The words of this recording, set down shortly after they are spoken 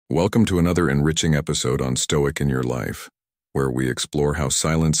Welcome to another enriching episode on Stoic In Your Life, where we explore how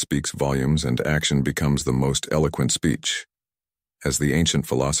silence speaks volumes and action becomes the most eloquent speech. As the ancient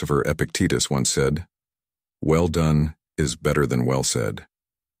philosopher Epictetus once said, "Well done is better than well said."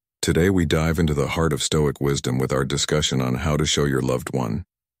 Today we dive into the heart of Stoic wisdom with our discussion on how to show your loved one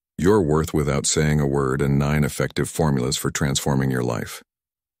your worth without saying a word and 9 effective formulas for transforming your life.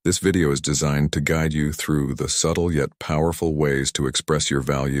 This video is designed to guide you through the subtle yet powerful ways to express your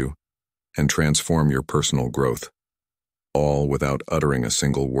value and transform your personal growth, all without uttering a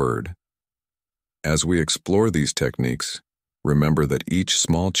single word. As we explore these techniques, remember that each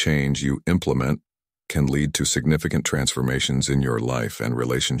small change you implement can lead to significant transformations in your life and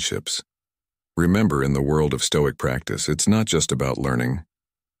relationships. Remember, in the world of Stoic practice, it's not just about learning,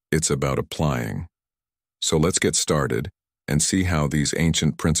 it's about applying. So let's get started and see how these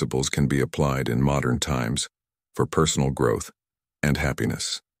ancient principles can be applied in modern times for personal growth and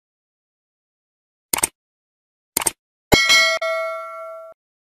happiness.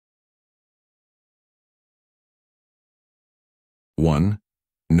 One,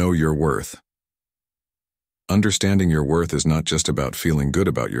 know your worth. Understanding your worth is not just about feeling good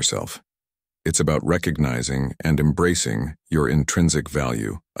about yourself. It's about recognizing and embracing your intrinsic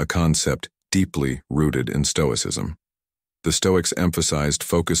value, a concept deeply rooted in Stoicism. The Stoics emphasized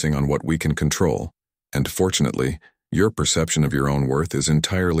focusing on what we can control, and fortunately, your perception of your own worth is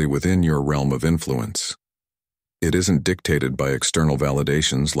entirely within your realm of influence. It isn't dictated by external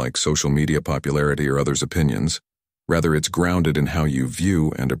validations like social media popularity or others' opinions. Rather, it's grounded in how you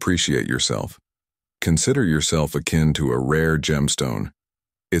view and appreciate yourself. Consider yourself akin to a rare gemstone.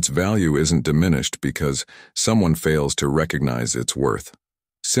 Its value isn't diminished because someone fails to recognize its worth.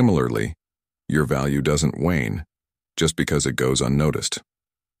 Similarly, your value doesn't wane just because it goes unnoticed.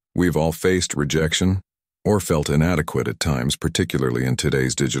 We've all faced rejection or felt inadequate at times, particularly in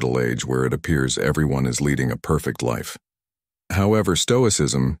today's digital age where it appears everyone is leading a perfect life. However,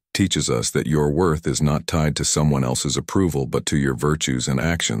 Stoicism teaches us that your worth is not tied to someone else's approval but to your virtues and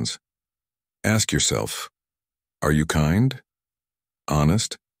actions. Ask yourself, are you kind?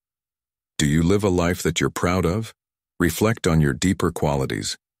 Honest? Do you live a life that you're proud of? Reflect on your deeper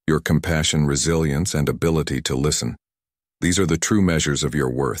qualities, your compassion, resilience, and ability to listen. These are the true measures of your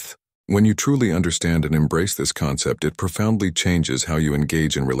worth. When you truly understand and embrace this concept, it profoundly changes how you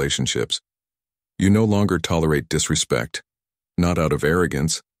engage in relationships. You no longer tolerate disrespect, not out of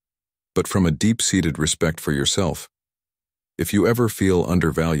arrogance, but from a deep-seated respect for yourself. If you ever feel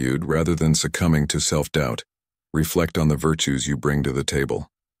undervalued, rather than succumbing to self-doubt, reflect on the virtues you bring to the table.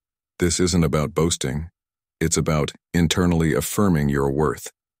 This isn't about boasting. It's about internally affirming your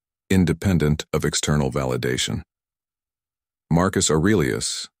worth, independent of external validation. Marcus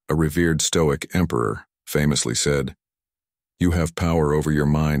Aurelius, a revered Stoic emperor, famously said, "You have power over your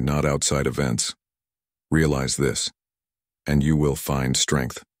mind, not outside events. Realize this, and you will find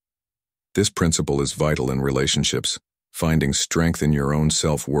strength." This principle is vital in relationships, finding strength in your own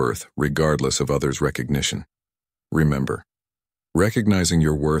self-worth regardless of others' recognition. Remember, recognizing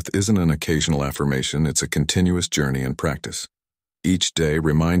your worth isn't an occasional affirmation, it's a continuous journey and practice. Each day,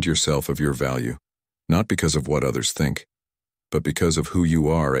 remind yourself of your value, not because of what others think, but because of who you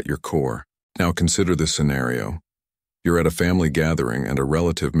are at your core. Now consider this scenario. You're at a family gathering and a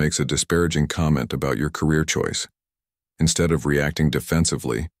relative makes a disparaging comment about your career choice. Instead of reacting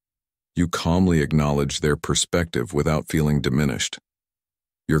defensively, you calmly acknowledge their perspective without feeling diminished.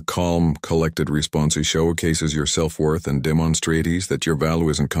 Your calm, collected response showcases your self-worth and demonstrates that your value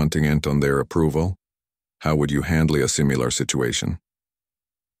isn't contingent on their approval. How would you handle a similar situation?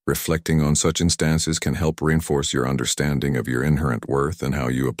 Reflecting on such instances can help reinforce your understanding of your inherent worth and how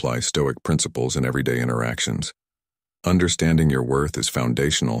you apply Stoic principles in everyday interactions. Understanding your worth is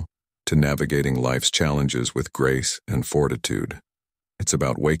foundational to navigating life's challenges with grace and fortitude. It's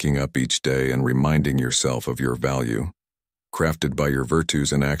about waking up each day and reminding yourself of your value, crafted by your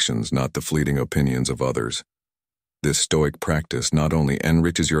virtues and actions, not the fleeting opinions of others. This Stoic practice not only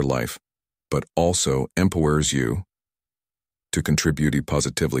enriches your life, but also empowers you to contribute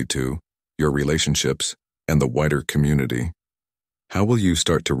positively to your relationships and the wider community. How will you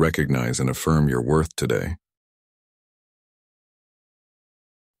start to recognize and affirm your worth today?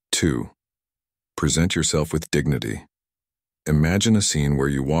 2. Present yourself with dignity. Imagine a scene where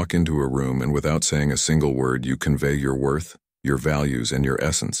you walk into a room and without saying a single word, you convey your worth, your values, and your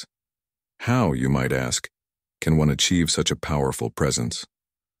essence. How, you might ask, can one achieve such a powerful presence?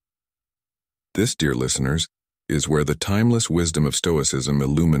 This, dear listeners, is where the timeless wisdom of Stoicism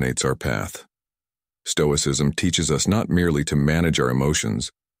illuminates our path. Stoicism teaches us not merely to manage our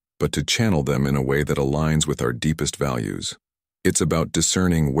emotions, but to channel them in a way that aligns with our deepest values. It's about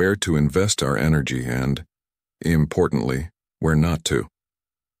discerning where to invest our energy and, importantly, where not to.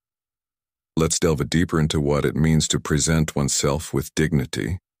 Let's delve deeper into what it means to present oneself with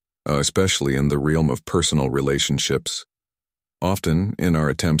dignity, especially in the realm of personal relationships. Often, in our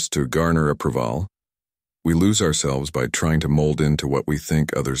attempts to garner approval, we lose ourselves by trying to mold into what we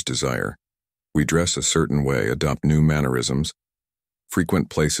think others desire. We dress a certain way, adopt new mannerisms, frequent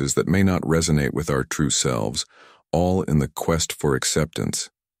places that may not resonate with our true selves, all in the quest for acceptance.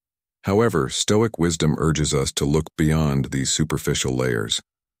 However, Stoic wisdom urges us to look beyond these superficial layers.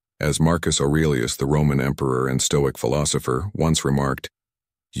 As Marcus Aurelius, the Roman emperor and Stoic philosopher, once remarked,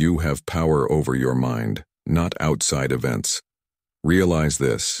 "You have power over your mind, not outside events. Realize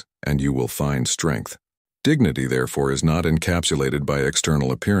this, and you will find strength." Dignity, therefore, is not encapsulated by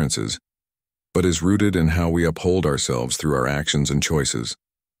external appearances, but is rooted in how we uphold ourselves through our actions and choices.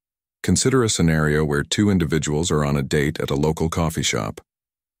 Consider a scenario where two individuals are on a date at a local coffee shop.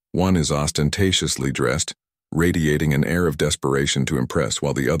 One is ostentatiously dressed, radiating an air of desperation to impress,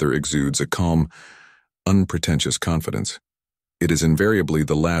 while the other exudes a calm, unpretentious confidence. It is invariably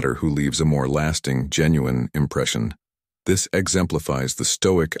the latter who leaves a more lasting, genuine impression. This exemplifies the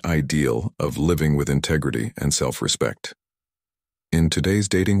Stoic ideal of living with integrity and self-respect. In today's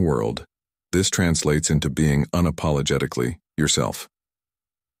dating world, this translates into being unapologetically yourself.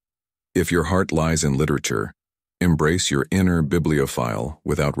 If your heart lies in literature, embrace your inner bibliophile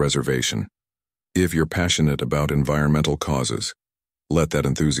without reservation. If you're passionate about environmental causes, let that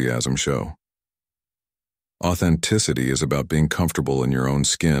enthusiasm show. Authenticity is about being comfortable in your own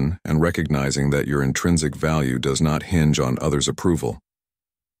skin and recognizing that your intrinsic value does not hinge on others' approval.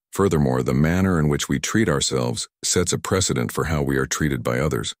 Furthermore, the manner in which we treat ourselves sets a precedent for how we are treated by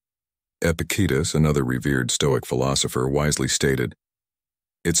others. Epictetus, another revered Stoic philosopher, wisely stated,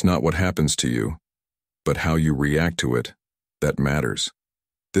 "It's not what happens to you, but how you react to it that matters."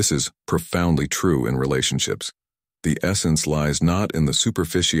 This is profoundly true in relationships. The essence lies not in the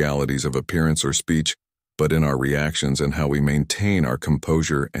superficialities of appearance or speech, but in our reactions and how we maintain our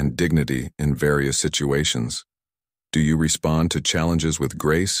composure and dignity in various situations. Do you respond to challenges with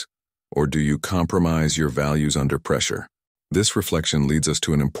grace, or do you compromise your values under pressure? This reflection leads us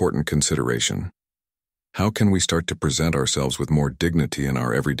to an important consideration. How can we start to present ourselves with more dignity in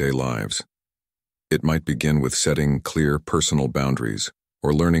our everyday lives? It might begin with setting clear personal boundaries,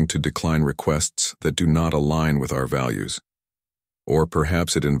 or learning to decline requests that do not align with our values. Or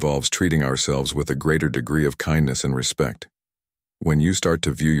perhaps it involves treating ourselves with a greater degree of kindness and respect. When you start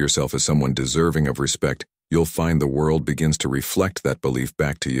to view yourself as someone deserving of respect, you'll find the world begins to reflect that belief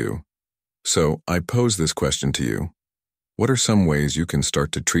back to you. So, I pose this question to you. What are some ways you can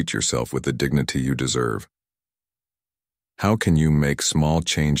start to treat yourself with the dignity you deserve? How can you make small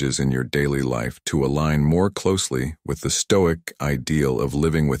changes in your daily life to align more closely with the Stoic ideal of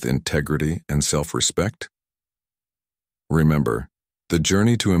living with integrity and self-respect? Remember, the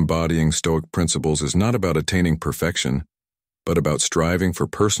journey to embodying Stoic principles is not about attaining perfection, but about striving for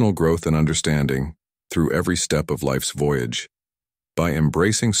personal growth and understanding through every step of life's voyage. By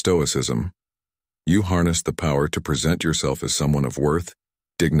embracing Stoicism, you harness the power to present yourself as someone of worth,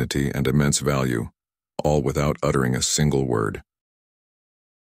 dignity, and immense value, all without uttering a single word.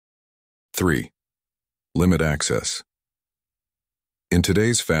 3. Limit access. In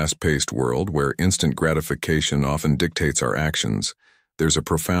today's fast-paced world where instant gratification often dictates our actions, there's a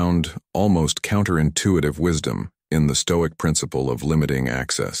profound, almost counterintuitive wisdom in the Stoic principle of limiting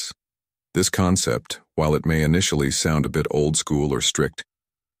access. This concept, while it may initially sound a bit old school or strict,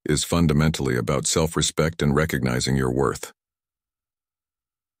 is fundamentally about self-respect and recognizing your worth.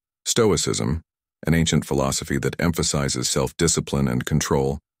 Stoicism, an ancient philosophy that emphasizes self-discipline and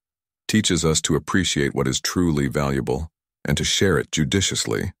control, teaches us to appreciate what is truly valuable and to share it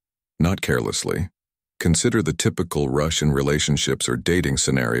judiciously, not carelessly. Consider the typical rush in relationships or dating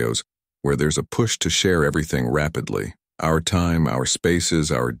scenarios where there's a push to share everything rapidly, our time, our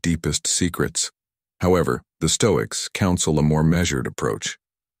spaces, our deepest secrets. However, the Stoics counsel a more measured approach.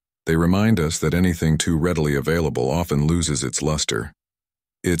 They remind us that anything too readily available often loses its luster.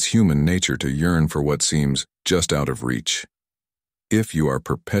 It's human nature to yearn for what seems just out of reach. If you are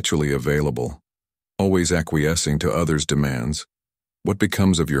perpetually available, always acquiescing to others' demands, what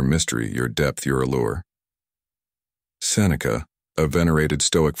becomes of your mystery, your depth, your allure? Seneca, a venerated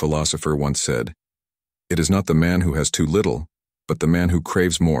Stoic philosopher, once said, "It is not the man who has too little, but the man who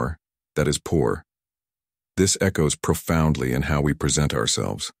craves more, that is poor." This echoes profoundly in how we present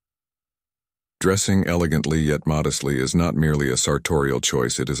ourselves. Dressing elegantly yet modestly is not merely a sartorial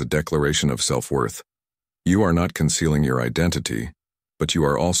choice, it is a declaration of self-worth. You are not concealing your identity, but you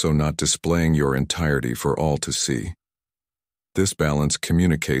are also not displaying your entirety for all to see. This balance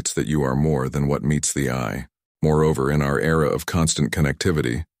communicates that you are more than what meets the eye. Moreover, in our era of constant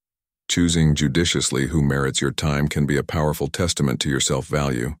connectivity, choosing judiciously who merits your time can be a powerful testament to your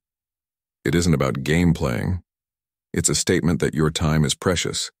self-value. It isn't about game playing. It's a statement that your time is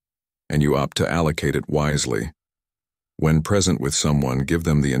precious, and you opt to allocate it wisely. When present with someone, give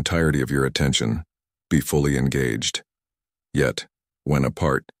them the entirety of your attention. Be fully engaged. Yet, when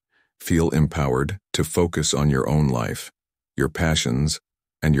apart, feel empowered to focus on your own life, your passions,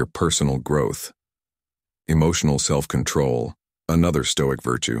 and your personal growth. Emotional self-control, another Stoic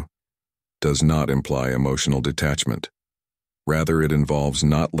virtue, does not imply emotional detachment. Rather, it involves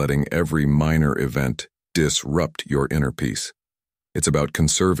not letting every minor event disrupt your inner peace. It's about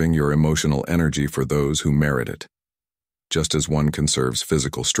conserving your emotional energy for those who merit it, just as one conserves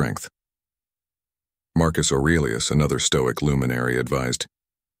physical strength. Marcus Aurelius, another Stoic luminary, advised,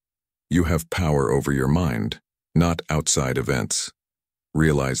 "You have power over your mind, not outside events.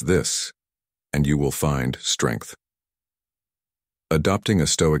 Realize this, and you will find strength." Adopting a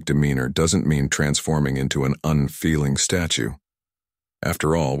Stoic demeanor doesn't mean transforming into an unfeeling statue.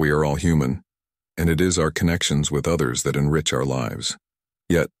 After all, we are all human, and it is our connections with others that enrich our lives.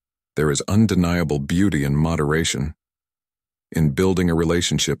 Yet, there is undeniable beauty in moderation, in building a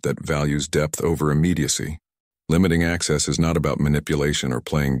relationship that values depth over immediacy. Limiting access is not about manipulation or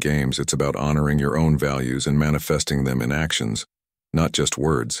playing games. It's about honoring your own values and manifesting them in actions, not just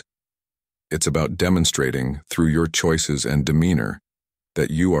words. It's about demonstrating, through your choices and demeanor,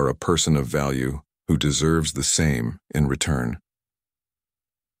 that you are a person of value who deserves the same in return.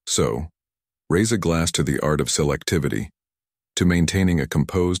 So, raise a glass to the art of selectivity, to maintaining a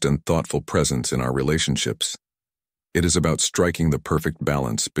composed and thoughtful presence in our relationships. It is about striking the perfect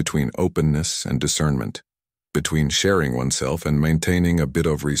balance between openness and discernment, between sharing oneself and maintaining a bit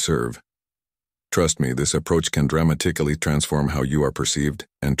of reserve. Trust me, this approach can dramatically transform how you are perceived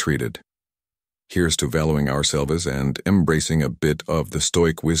and treated. Here's to valuing ourselves and embracing a bit of the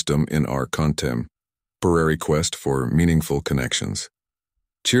Stoic wisdom in our contemporary quest for meaningful connections.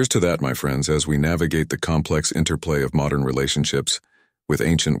 Cheers to that, my friends, as we navigate the complex interplay of modern relationships with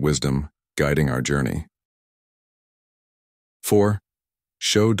ancient wisdom guiding our journey. 4.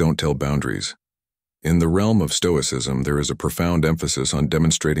 Show, don't tell boundaries. In the realm of Stoicism, there is a profound emphasis on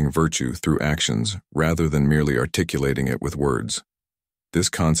demonstrating virtue through actions rather than merely articulating it with words. This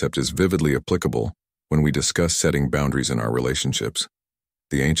concept is vividly applicable when we discuss setting boundaries in our relationships.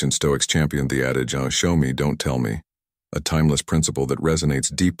 The ancient Stoics championed the adage, "Show me, don't tell me," a timeless principle that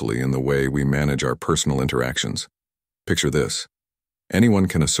resonates deeply in the way we manage our personal interactions. Picture this. Anyone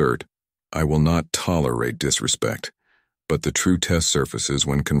can assert, "I will not tolerate disrespect," but the true test surfaces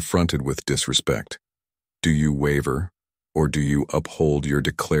when confronted with disrespect. Do you waver, or do you uphold your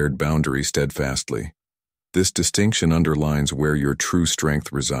declared boundary steadfastly? This distinction underlines where your true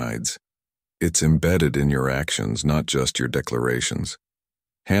strength resides. It's embedded in your actions, not just your declarations.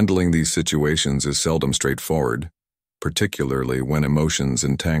 Handling these situations is seldom straightforward, particularly when emotions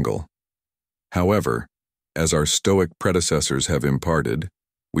entangle. However, as our Stoic predecessors have imparted,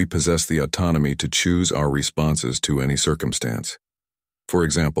 we possess the autonomy to choose our responses to any circumstance. For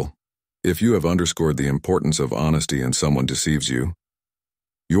example, if you have underscored the importance of honesty and someone deceives you,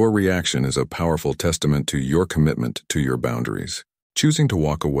 your reaction is a powerful testament to your commitment to your boundaries. Choosing to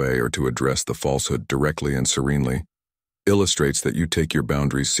walk away or to address the falsehood directly and serenely illustrates that you take your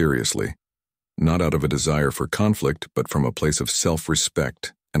boundaries seriously, not out of a desire for conflict, but from a place of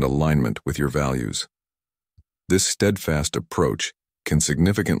self-respect and alignment with your values. This steadfast approach can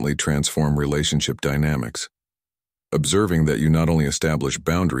significantly transform relationship dynamics. Observing that you not only establish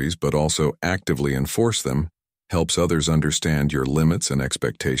boundaries but also actively enforce them helps others understand your limits and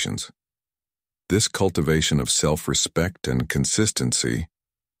expectations. This cultivation of self-respect and consistency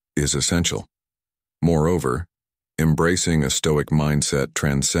is essential. Moreover, embracing a Stoic mindset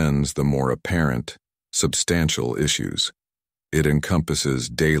transcends the more apparent, substantial issues. It encompasses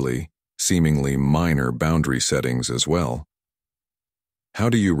daily, seemingly minor boundary settings as well. How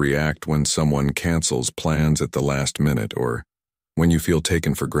do you react when someone cancels plans at the last minute or when you feel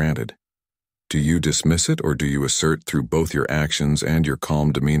taken for granted? Do you dismiss it, or do you assert through both your actions and your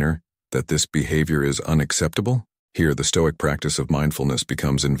calm demeanor that this behavior is unacceptable? Here, the Stoic practice of mindfulness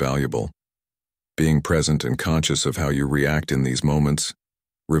becomes invaluable. Being present and conscious of how you react in these moments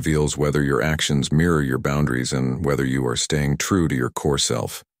reveals whether your actions mirror your boundaries and whether you are staying true to your core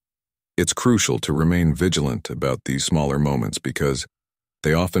self. It's crucial to remain vigilant about these smaller moments because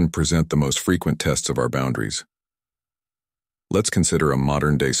they often present the most frequent tests of our boundaries. Let's consider a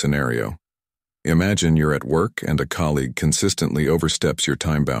modern-day scenario. Imagine you're at work and a colleague consistently oversteps your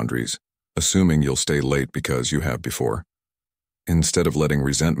time boundaries, assuming you'll stay late because you have before. Instead of letting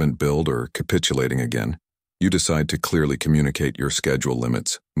resentment build or capitulating again, you decide to clearly communicate your schedule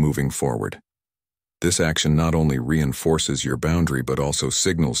limits moving forward. This action not only reinforces your boundary but also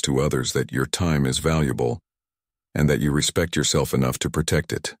signals to others that your time is valuable and that you respect yourself enough to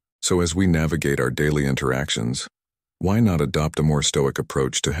protect it. So as we navigate our daily interactions, why not adopt a more stoic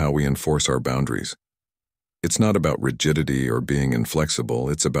approach to how we enforce our boundaries? It's not about rigidity or being inflexible,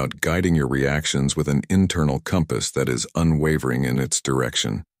 it's about guiding your reactions with an internal compass that is unwavering in its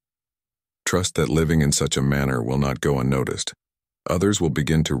direction. Trust that living in such a manner will not go unnoticed. Others will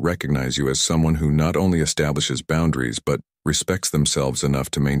begin to recognize you as someone who not only establishes boundaries but respects themselves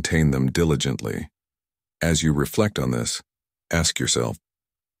enough to maintain them diligently. As you reflect on this, ask yourself,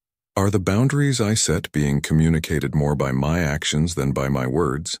 are the boundaries I set being communicated more by my actions than by my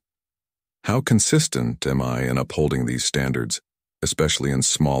words? How consistent am I in upholding these standards, especially in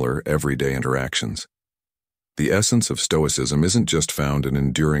smaller, everyday interactions? The essence of Stoicism isn't just found in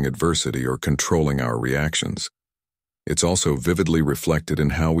enduring adversity or controlling our reactions. It's also vividly reflected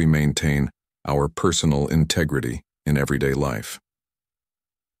in how we maintain our personal integrity in everyday life.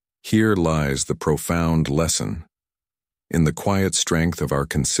 Here lies the profound lesson. In the quiet strength of our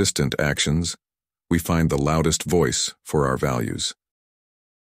consistent actions, we find the loudest voice for our values.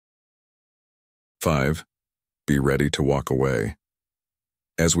 5. Be ready to walk away.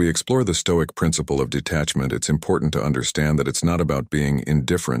 As we explore the Stoic principle of detachment, it's important to understand that it's not about being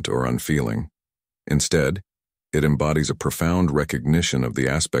indifferent or unfeeling. Instead, it embodies a profound recognition of the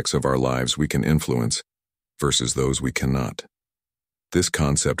aspects of our lives we can influence versus those we cannot. This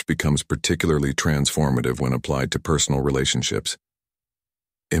concept becomes particularly transformative when applied to personal relationships.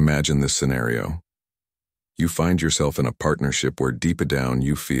 Imagine this scenario. You find yourself in a partnership where deep down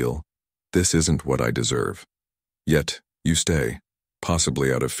you feel, this isn't what I deserve. Yet, you stay,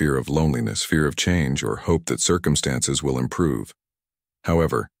 possibly out of fear of loneliness, fear of change, or hope that circumstances will improve.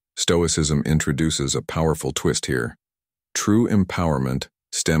 However, Stoicism introduces a powerful twist here. True empowerment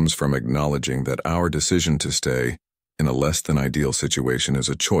stems from acknowledging that our decision to stay in a less than ideal situation is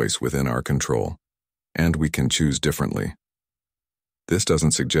a choice within our control, and we can choose differently. This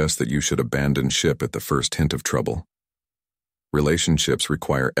doesn't suggest that you should abandon ship at the first hint of trouble. Relationships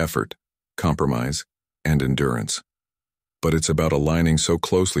require effort, compromise, and endurance. But it's about aligning so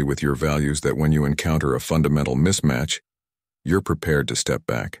closely with your values that when you encounter a fundamental mismatch, you're prepared to step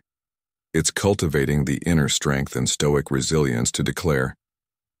back. It's cultivating the inner strength and stoic resilience to declare,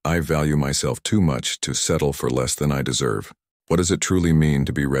 I value myself too much to settle for less than I deserve. What does it truly mean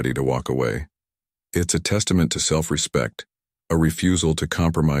to be ready to walk away? It's a testament to self-respect, a refusal to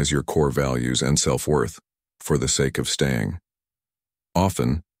compromise your core values and self-worth for the sake of staying.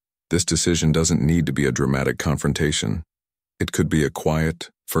 Often, this decision doesn't need to be a dramatic confrontation. It could be a quiet,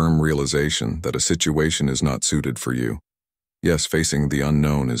 firm realization that a situation is not suited for you. Yes, facing the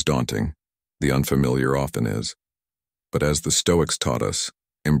unknown is daunting. The unfamiliar often is. But as the Stoics taught us,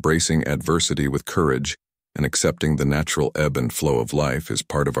 embracing adversity with courage and accepting the natural ebb and flow of life is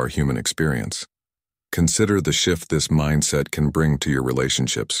part of our human experience. Consider the shift this mindset can bring to your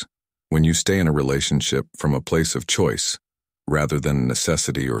relationships. When you stay in a relationship from a place of choice, rather than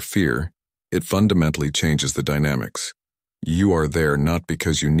necessity or fear, it fundamentally changes the dynamics. You are there not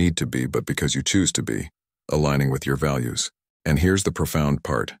because you need to be, but because you choose to be, aligning with your values. And here's the profound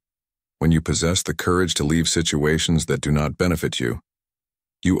part. When you possess the courage to leave situations that do not benefit you,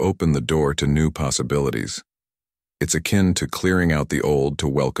 you open the door to new possibilities. It's akin to clearing out the old to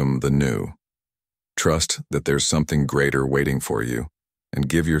welcome the new. Trust that there's something greater waiting for you, and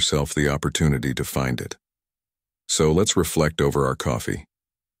give yourself the opportunity to find it. So let's reflect over our coffee.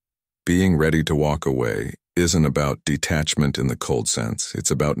 Being ready to walk away isn't about detachment in the cold sense. It's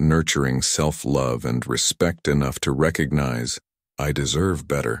about nurturing self-love and respect enough to recognize, I deserve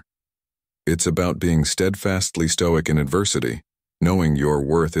better. It's about being steadfastly stoic in adversity, knowing your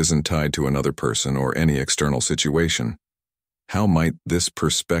worth isn't tied to another person or any external situation. How might this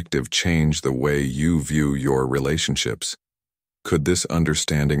perspective change the way you view your relationships? Could this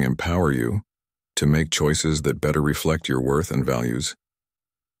understanding empower you to make choices that better reflect your worth and values?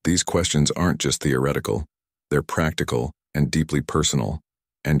 These questions aren't just theoretical. They're practical and deeply personal,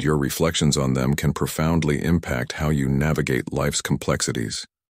 and your reflections on them can profoundly impact how you navigate life's complexities.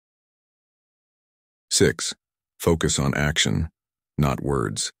 6. Focus on action, not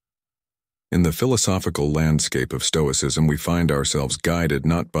words. In the philosophical landscape of Stoicism, we find ourselves guided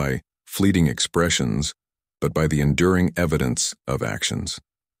not by fleeting expressions, but by the enduring evidence of actions.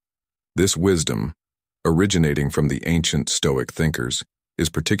 This wisdom, originating from the ancient Stoic thinkers, is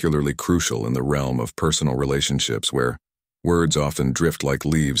particularly crucial in the realm of personal relationships where words often drift like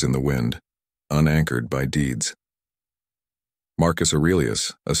leaves in the wind, unanchored by deeds. Marcus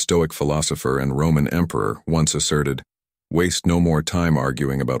Aurelius, a Stoic philosopher and Roman emperor, once asserted, "Waste no more time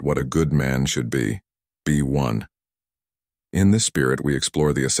arguing about what a good man should be. Be one." In this spirit, we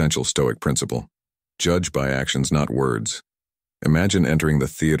explore the essential Stoic principle: judge by actions, not words. Imagine entering the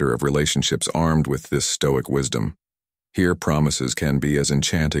theater of relationships armed with this Stoic wisdom. Here, promises can be as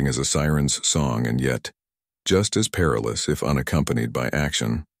enchanting as a siren's song and yet just as perilous if unaccompanied by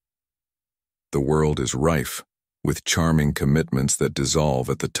action. The world is rife with charming commitments that dissolve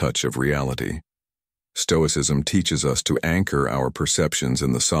at the touch of reality. Stoicism teaches us to anchor our perceptions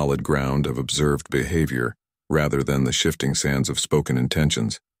in the solid ground of observed behavior rather than the shifting sands of spoken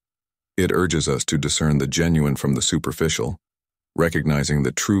intentions. It urges us to discern the genuine from the superficial, recognizing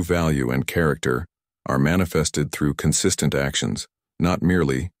that true value and character are manifested through consistent actions, not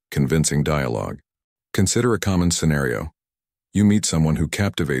merely convincing dialogue. Consider a common scenario. You meet someone who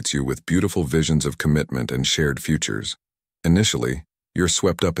captivates you with beautiful visions of commitment and shared futures. Initially, you're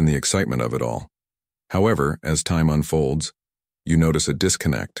swept up in the excitement of it all. However, as time unfolds, you notice a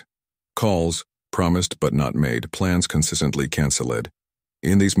disconnect. Calls, promised but not made, plans consistently cancelled.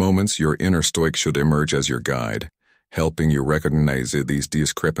 In these moments, your inner Stoic should emerge as your guide, helping you recognize these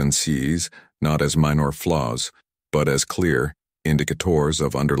discrepancies not as minor flaws, but as clear indicators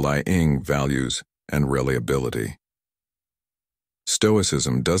of underlying values and reliability.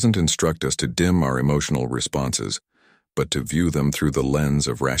 Stoicism doesn't instruct us to dim our emotional responses, but to view them through the lens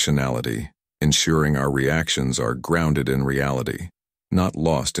of rationality, ensuring our reactions are grounded in reality, not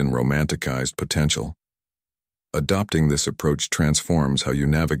lost in romanticized potential. Adopting this approach transforms how you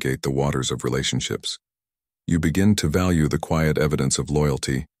navigate the waters of relationships. You begin to value the quiet evidence of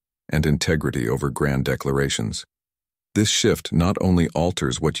loyalty and integrity over grand declarations. This shift not only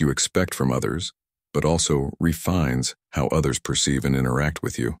alters what you expect from others, but also refines how others perceive and interact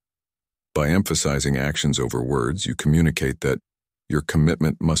with you. By emphasizing actions over words, you communicate that your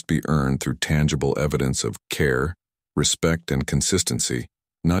commitment must be earned through tangible evidence of care, respect, and consistency,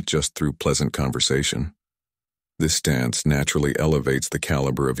 not just through pleasant conversation. This stance naturally elevates the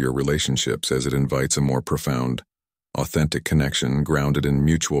caliber of your relationships as it invites a more profound, authentic connection grounded in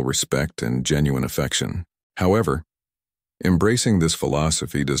mutual respect and genuine affection. However, embracing this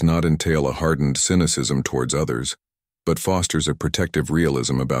philosophy does not entail a hardened cynicism towards others, but fosters a protective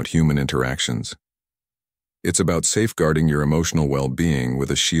realism about human interactions. It's about safeguarding your emotional well-being with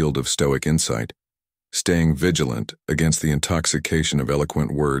a shield of Stoic insight, staying vigilant against the intoxication of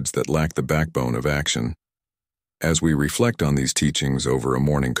eloquent words that lack the backbone of action. As we reflect on these teachings over a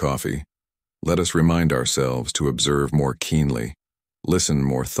morning coffee, let us remind ourselves to observe more keenly, listen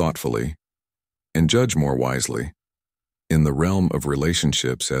more thoughtfully, and judge more wisely. In the realm of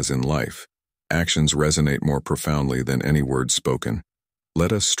relationships as in life, actions resonate more profoundly than any words spoken.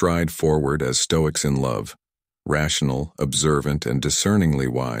 Let us stride forward as Stoics in love, rational, observant, and discerningly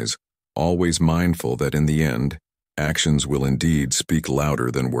wise, always mindful that in the end, actions will indeed speak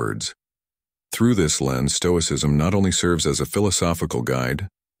louder than words. Through this lens, Stoicism not only serves as a philosophical guide,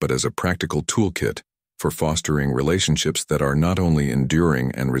 but as a practical toolkit for fostering relationships that are not only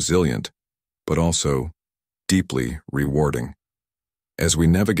enduring and resilient, but also deeply rewarding. As we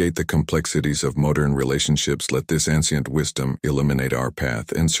navigate the complexities of modern relationships, let this ancient wisdom illuminate our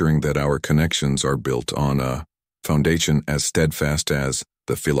path, ensuring that our connections are built on a foundation as steadfast as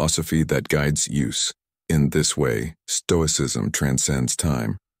the philosophy that guides use. In this way, Stoicism transcends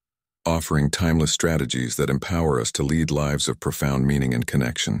time, offering timeless strategies that empower us to lead lives of profound meaning and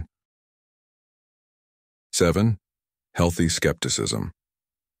connection. 7. Healthy skepticism.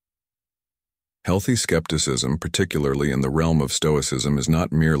 Healthy skepticism, particularly in the realm of Stoicism, is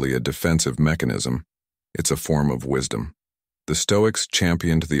not merely a defensive mechanism, it's a form of wisdom. The Stoics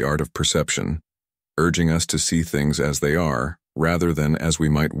championed the art of perception, urging us to see things as they are, rather than as we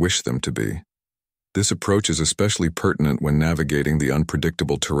might wish them to be. This approach is especially pertinent when navigating the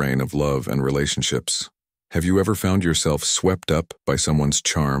unpredictable terrain of love and relationships. Have you ever found yourself swept up by someone's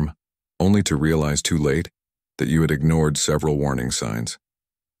charm, only to realize too late that you had ignored several warning signs?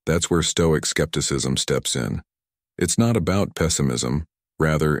 That's where Stoic skepticism steps in. It's not about pessimism,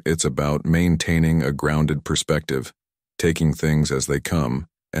 rather it's about maintaining a grounded perspective, taking things as they come,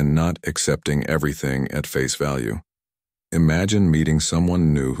 and not accepting everything at face value. Imagine meeting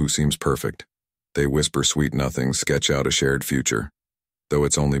someone new who seems perfect. They whisper sweet nothings, sketch out a shared future, though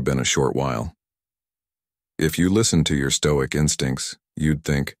it's only been a short while. If you listen to your Stoic instincts, you'd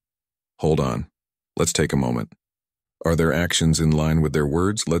think, hold on, let's take a moment. Are their actions in line with their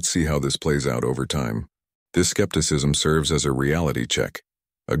words? Let's see how this plays out over time. This skepticism serves as a reality check,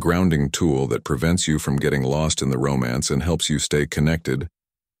 a grounding tool that prevents you from getting lost in the romance and helps you stay connected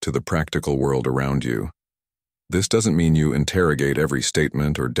to the practical world around you. This doesn't mean you interrogate every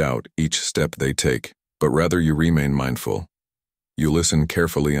statement or doubt each step they take, but rather you remain mindful. You listen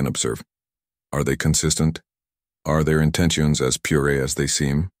carefully and observe. Are they consistent? Are their intentions as pure as they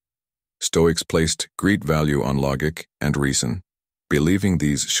seem? Stoics placed great value on logic and reason, believing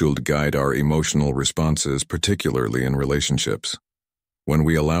these should guide our emotional responses, particularly in relationships. When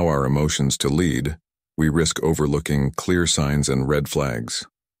we allow our emotions to lead, we risk overlooking clear signs and red flags.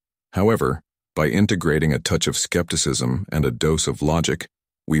 However, by integrating a touch of skepticism and a dose of logic,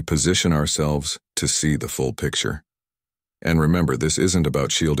 we position ourselves to see the full picture. And remember, this isn't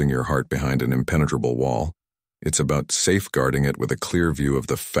about shielding your heart behind an impenetrable wall. It's about safeguarding it with a clear view of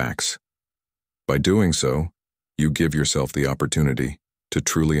the facts. By doing so, you give yourself the opportunity to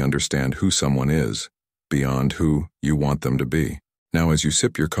truly understand who someone is, beyond who you want them to be. Now, as you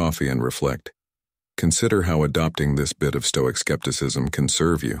sip your coffee and reflect, consider how adopting this bit of Stoic skepticism can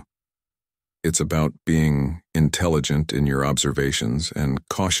serve you. It's about being intelligent in your observations and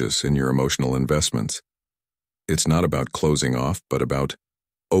cautious in your emotional investments. It's not about closing off, but about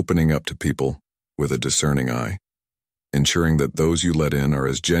opening up to people with a discerning eye, ensuring that those you let in are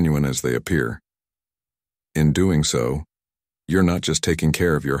as genuine as they appear. In doing so, you're not just taking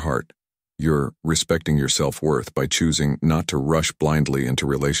care of your heart, you're respecting your self-worth by choosing not to rush blindly into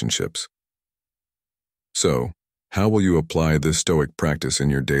relationships. So, how will you apply this Stoic practice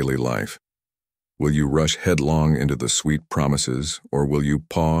in your daily life? Will you rush headlong into the sweet promises, or will you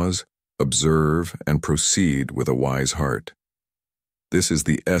pause, observe, and proceed with a wise heart? This is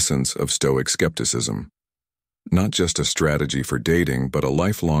the essence of Stoic skepticism. Not just a strategy for dating, but a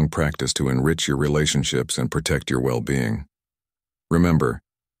lifelong practice to enrich your relationships and protect your well-being. Remember,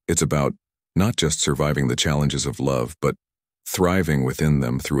 it's about not just surviving the challenges of love, but thriving within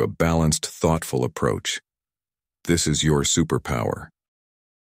them through a balanced, thoughtful approach. This is your superpower.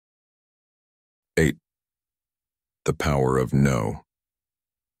 8. The power of no.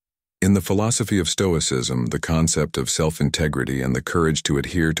 In the philosophy of Stoicism, the concept of self-integrity and the courage to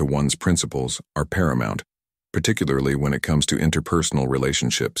adhere to one's principles are paramount, particularly when it comes to interpersonal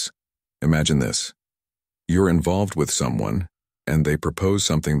relationships. Imagine this. You're involved with someone, and they propose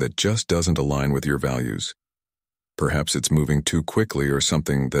something that just doesn't align with your values. Perhaps it's moving too quickly or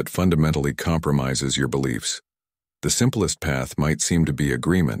something that fundamentally compromises your beliefs. The simplest path might seem to be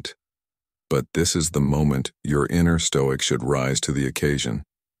agreement, but this is the moment your inner Stoic should rise to the occasion.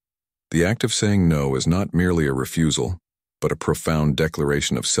 The act of saying no is not merely a refusal, but a profound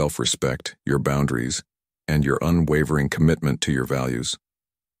declaration of self-respect, your boundaries, and your unwavering commitment to your values.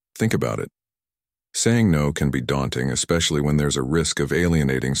 Think about it. Saying no can be daunting, especially when there's a risk of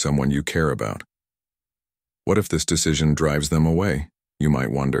alienating someone you care about. What if this decision drives them away, you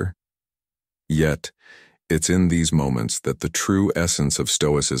might wonder? Yet, it's in these moments that the true essence of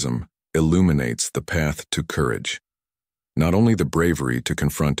Stoicism illuminates the path to courage. Not only the bravery to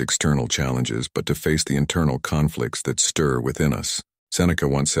confront external challenges, but to face the internal conflicts that stir within us. Seneca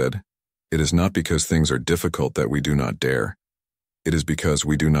once said, "It is not because things are difficult that we do not dare. It is because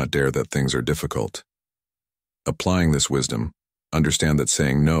we do not dare that things are difficult." Applying this wisdom, understand that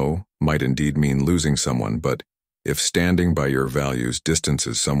saying no might indeed mean losing someone, but if standing by your values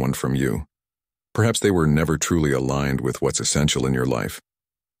distances someone from you, perhaps they were never truly aligned with what's essential in your life.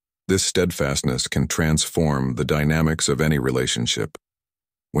 This steadfastness can transform the dynamics of any relationship.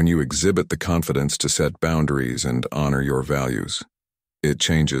 When you exhibit the confidence to set boundaries and honor your values, it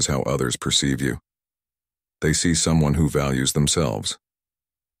changes how others perceive you. They see someone who values themselves,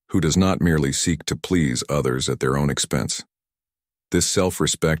 who does not merely seek to please others at their own expense. This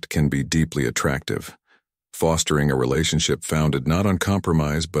self-respect can be deeply attractive, fostering a relationship founded not on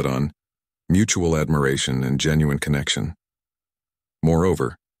compromise but on mutual admiration and genuine connection.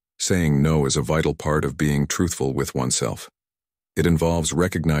 Moreover, saying no is a vital part of being truthful with oneself. It involves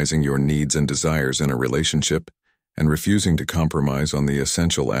recognizing your needs and desires in a relationship and refusing to compromise on the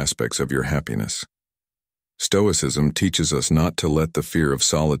essential aspects of your happiness. Stoicism teaches us not to let the fear of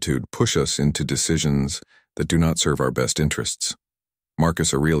solitude push us into decisions that do not serve our best interests.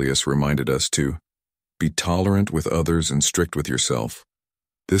 Marcus Aurelius reminded us to be tolerant with others and strict with yourself.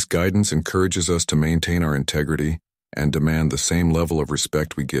 This guidance encourages us to maintain our integrity and demand the same level of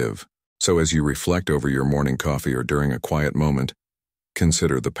respect we give. So as you reflect over your morning coffee or during a quiet moment,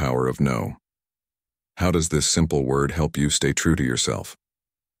 consider the power of no. How does this simple word help you stay true to yourself?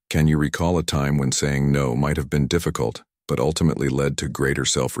 Can you recall a time when saying no might have been difficult, but ultimately led to greater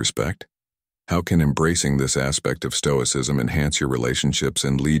self-respect? How can embracing this aspect of Stoicism enhance your relationships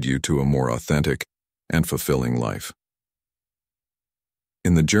and lead you to a more authentic and fulfilling life?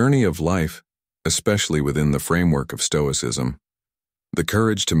 In the journey of life, especially within the framework of Stoicism, The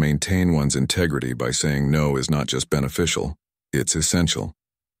courage to maintain one's integrity by saying no is not just beneficial, it's essential.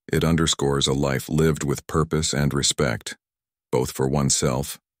 It underscores a life lived with purpose and respect, both for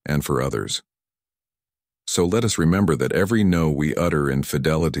oneself and for others. So let us remember that every no we utter in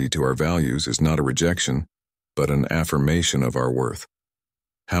fidelity to our values is not a rejection, but an affirmation of our worth.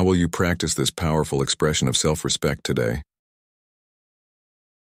 How will you practice this powerful expression of self-respect today?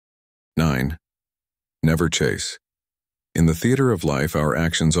 9. Never chase. In the theater of life, our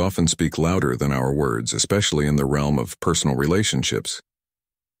actions often speak louder than our words, especially in the realm of personal relationships.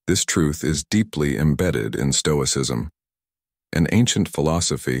 This truth is deeply embedded in Stoicism, an ancient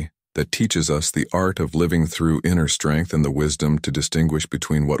philosophy that teaches us the art of living through inner strength and the wisdom to distinguish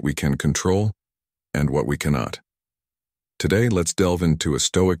between what we can control and what we cannot. Today, let's delve into a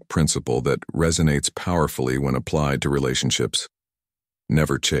Stoic principle that resonates powerfully when applied to relationships.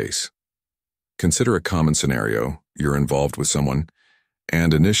 Never chase. Consider a common scenario. You're involved with someone,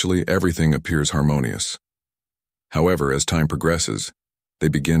 and initially everything appears harmonious. However, as time progresses, they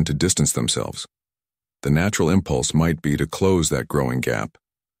begin to distance themselves. The natural impulse might be to close that growing gap,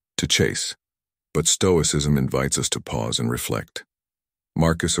 to chase. But Stoicism invites us to pause and reflect.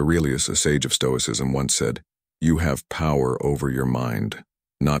 Marcus Aurelius, a sage of Stoicism, once said, "You have power over your mind,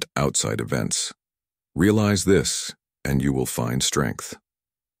 not outside events. Realize this, and you will find strength."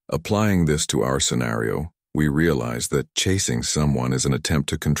 Applying this to our scenario, we realize that chasing someone is an attempt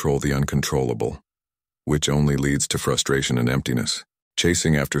to control the uncontrollable, which only leads to frustration and emptiness.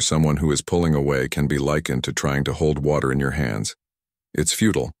 Chasing after someone who is pulling away can be likened to trying to hold water in your hands. It's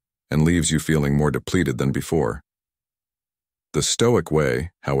futile and leaves you feeling more depleted than before. The Stoic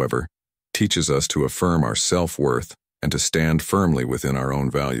way, however, teaches us to affirm our self-worth and to stand firmly within our own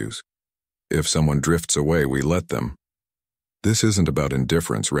values. If someone drifts away, we let them. This isn't about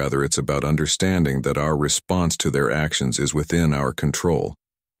indifference, rather it's about understanding that our response to their actions is within our control,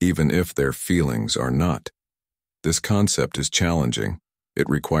 even if their feelings are not. This concept is challenging. It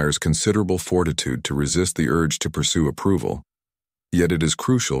requires considerable fortitude to resist the urge to pursue approval, yet it is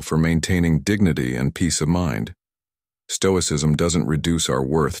crucial for maintaining dignity and peace of mind. Stoicism doesn't reduce our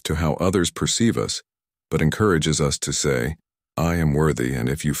worth to how others perceive us, but encourages us to say, "I am worthy, and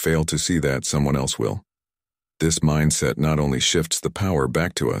if you fail to see that, someone else will." This mindset not only shifts the power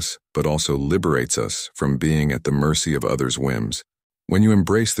back to us, but also liberates us from being at the mercy of others' whims. When you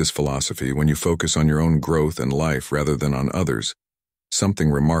embrace this philosophy, when you focus on your own growth and life rather than on others,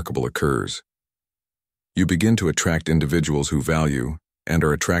 something remarkable occurs. You begin to attract individuals who value and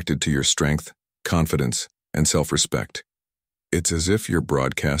are attracted to your strength, confidence, and self-respect. It's as if you're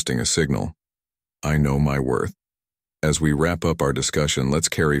broadcasting a signal. I know my worth. As we wrap up our discussion, let's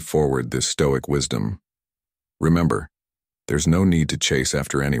carry forward this Stoic wisdom. Remember, there's no need to chase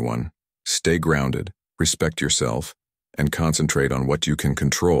after anyone. Stay grounded, respect yourself, and concentrate on what you can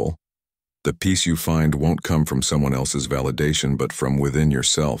control. The peace you find won't come from someone else's validation, but from within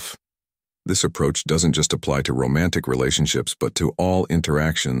yourself. This approach doesn't just apply to romantic relationships, but to all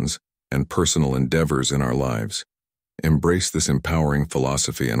interactions and personal endeavors in our lives. Embrace this empowering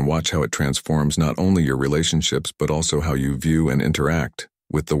philosophy and watch how it transforms not only your relationships, but also how you view and interact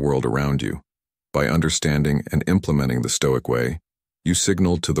with the world around you. By understanding and implementing the Stoic way, you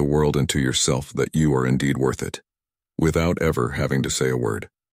signal to the world and to yourself that you are indeed worth it, without ever having to say a word.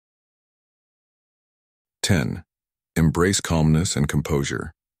 10. Embrace calmness and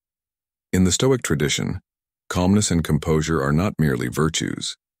composure. In the Stoic tradition, calmness and composure are not merely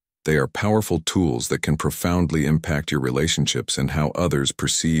virtues. They are powerful tools that can profoundly impact your relationships and how others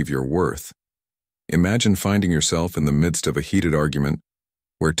perceive your worth. Imagine finding yourself in the midst of a heated argument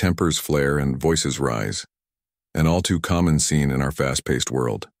where tempers flare and voices rise, an all too common scene in our fast-paced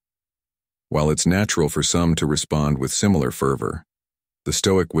world. While it's natural for some to respond with similar fervor, the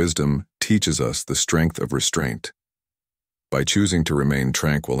Stoic wisdom teaches us the strength of restraint. By choosing to remain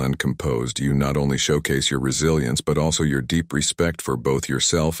tranquil and composed, you not only showcase your resilience, but also your deep respect for both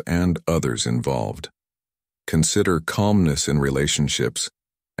yourself and others involved. Consider calmness in relationships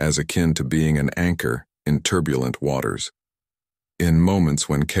as akin to being an anchor in turbulent waters. In moments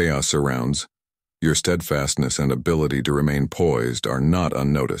when chaos surrounds, your steadfastness and ability to remain poised are not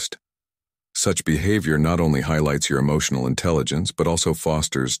unnoticed. Such behavior not only highlights your emotional intelligence, but also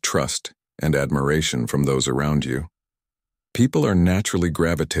fosters trust and admiration from those around you. People are naturally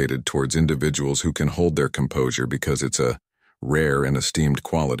gravitated towards individuals who can hold their composure because it's a rare and esteemed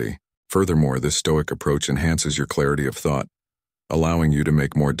quality. Furthermore, this Stoic approach enhances your clarity of thought, allowing you to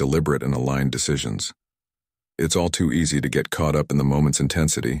make more deliberate and aligned decisions. It's all too easy to get caught up in the moment's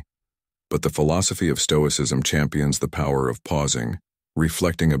intensity, but the philosophy of Stoicism champions the power of pausing,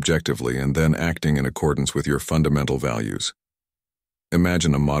 reflecting objectively, and then acting in accordance with your fundamental values.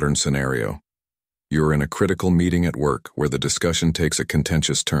 Imagine a modern scenario. You're in a critical meeting at work where the discussion takes a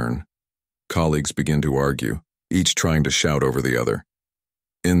contentious turn. Colleagues begin to argue, each trying to shout over the other.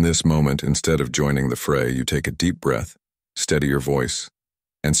 In this moment, instead of joining the fray, you take a deep breath, steady your voice,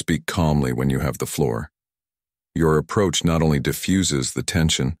 and speak calmly when you have the floor. Your approach not only diffuses the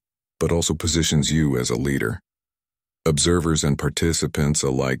tension, but also positions you as a leader. Observers and participants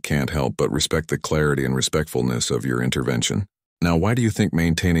alike can't help but respect the clarity and respectfulness of your intervention. Now, why do you think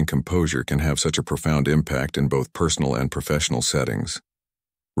maintaining composure can have such a profound impact in both personal and professional settings?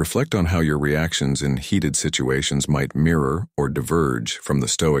 Reflect on how your reactions in heated situations might mirror or diverge from the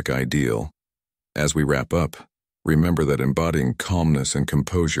Stoic ideal. As we wrap up, remember that embodying calmness and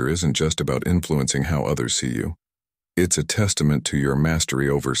composure isn't just about influencing how others see you. It's a testament to your mastery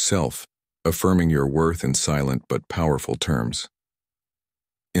over self, affirming your worth in silent but powerful terms.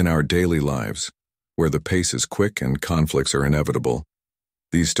 In our daily lives, where the pace is quick and conflicts are inevitable,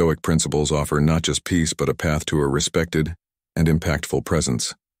 these Stoic principles offer not just peace but a path to a respected and impactful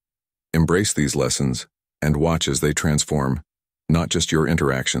presence. Embrace these lessons and watch as they transform not just your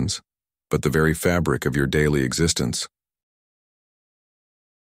interactions, but the very fabric of your daily existence.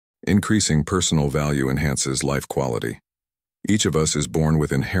 Increasing personal value enhances life quality. Each of us is born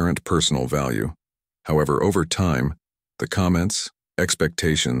with inherent personal value. However, over time, the comments,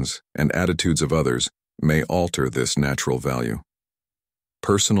 expectations, and attitudes of others may alter this natural value.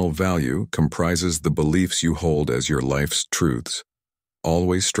 Personal value comprises the beliefs you hold as your life's truths,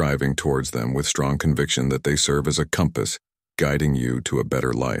 always striving towards them with strong conviction that they serve as a compass, guiding you to a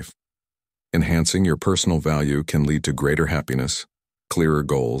better life. Enhancing your personal value can lead to greater happiness, clearer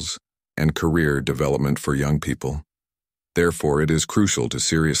goals, and career development for young people. Therefore, it is crucial to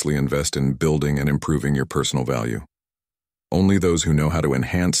seriously invest in building and improving your personal value. Only those who know how to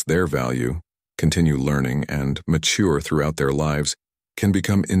enhance their value, continue learning, and mature throughout their lives can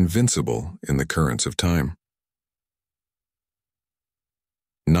become invincible in the currents of time.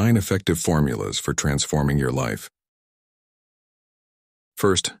 9 effective formulas for transforming your life.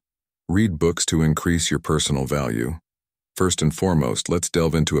 First, read books to increase your personal value. First and foremost, let's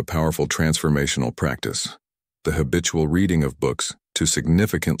delve into a powerful transformational practice, the habitual reading of books to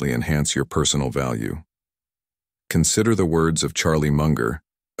significantly enhance your personal value. Consider the words of Charlie Munger,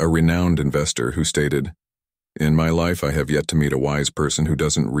 a renowned investor who stated, "In my life I have yet to meet a wise person who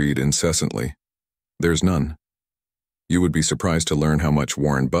doesn't read incessantly. There's none. You would be surprised to learn how much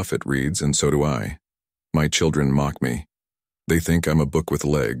Warren Buffett reads, and so do I. My children mock me. They think I'm a book with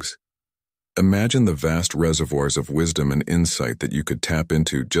legs." Imagine the vast reservoirs of wisdom and insight that you could tap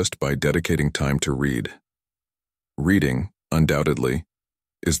into just by dedicating time to read. Reading, undoubtedly,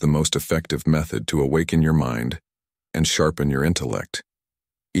 is the most effective method to awaken your mind and sharpen your intellect.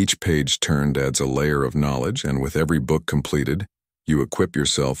 Each page turned adds a layer of knowledge, and with every book completed, you equip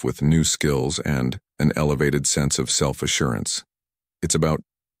yourself with new skills and an elevated sense of self-assurance. It's about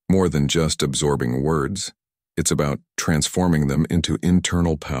more than just absorbing words. It's about transforming them into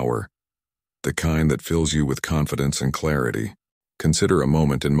internal power, the kind that fills you with confidence and clarity. Consider a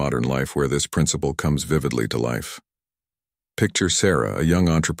moment in modern life where this principle comes vividly to life. Picture Sarah, a young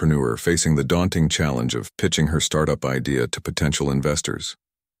entrepreneur facing the daunting challenge of pitching her startup idea to potential investors.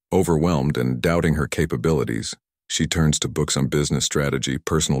 Overwhelmed and doubting her capabilities, she turns to books on business strategy,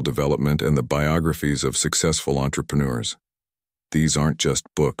 personal development, and the biographies of successful entrepreneurs. These aren't just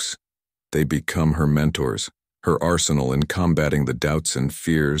books. They become her mentors, her arsenal in combating the doubts and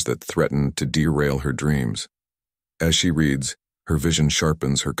fears that threaten to derail her dreams. As she reads, her vision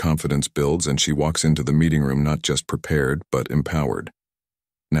sharpens, her confidence builds, and she walks into the meeting room not just prepared, but empowered.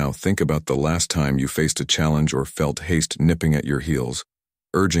 Now think about the last time you faced a challenge or felt haste nipping at your heels,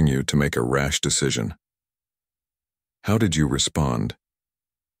 urging you to make a rash decision. How did you respond?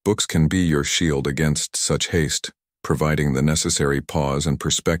 Books can be your shield against such haste, providing the necessary pause and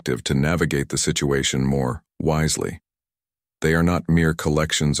perspective to navigate the situation more wisely. They are not mere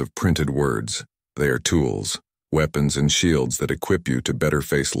collections of printed words. They are tools, weapons, and shields that equip you to better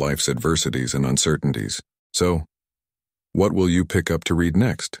face life's adversities and uncertainties. So, what will you pick up to read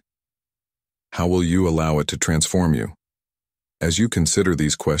next? How will you allow it to transform you? As you consider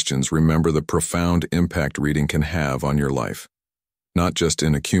these questions, remember the profound impact reading can have on your life, not just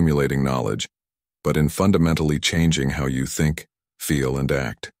in accumulating knowledge, but in fundamentally changing how you think, feel, and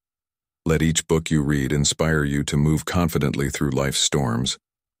act. Let each book you read inspire you to move confidently through life's storms,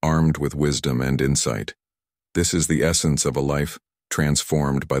 armed with wisdom and insight. This is the essence of a life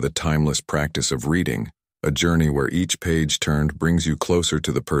transformed by the timeless practice of reading, a journey where each page turned brings you closer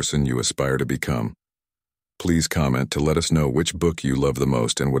to the person you aspire to become. Please comment to let us know which book you love the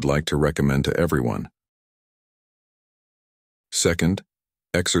most and would like to recommend to everyone. Second,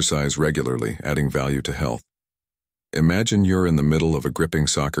 exercise regularly, adding value to health. Imagine you're in the middle of a gripping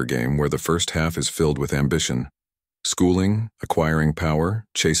soccer game where the first half is filled with ambition. Schooling, acquiring power,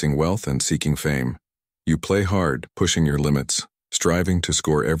 chasing wealth, and seeking fame. You play hard, pushing your limits, striving to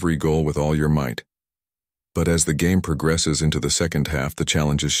score every goal with all your might. But as the game progresses into the second half, the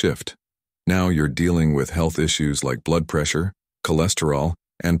challenges shift. Now you're dealing with health issues like blood pressure, cholesterol,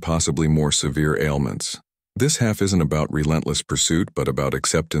 and possibly more severe ailments. This half isn't about relentless pursuit, but about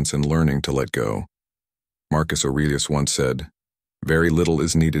acceptance and learning to let go. Marcus Aurelius once said, "Very little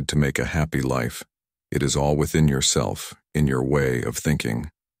is needed to make a happy life. It is all within yourself, in your way of thinking."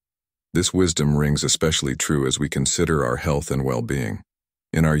 This wisdom rings especially true as we consider our health and well-being.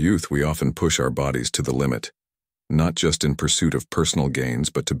 In our youth, we often push our bodies to the limit, not just in pursuit of personal gains,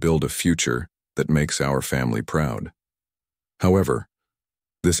 but to build a future that makes our family proud. However,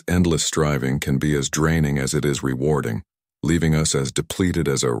 this endless striving can be as draining as it is rewarding, leaving us as depleted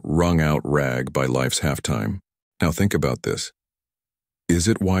as a wrung-out rag by life's halftime. Now think about this. Is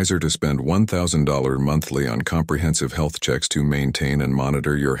it wiser to spend $1,000 monthly on comprehensive health checks to maintain and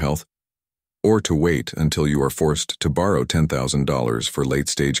monitor your health, or to wait until you are forced to borrow $10,000 for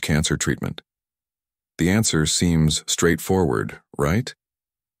late-stage cancer treatment? The answer seems straightforward, right?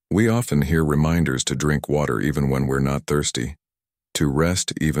 We often hear reminders to drink water even when we're not thirsty, to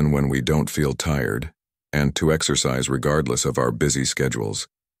rest even when we don't feel tired, and to exercise regardless of our busy schedules.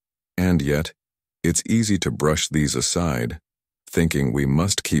 And yet, it's easy to brush these aside, thinking we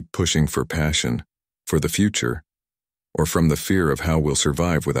must keep pushing for passion, for the future, or from the fear of how we'll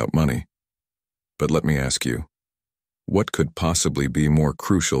survive without money. But let me ask you, what could possibly be more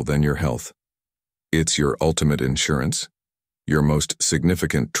crucial than your health? It's your ultimate insurance, your most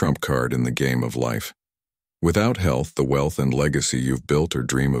significant trump card in the game of life. Without health, the wealth and legacy you've built or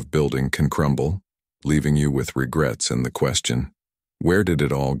dream of building can crumble, leaving you with regrets and the question, where did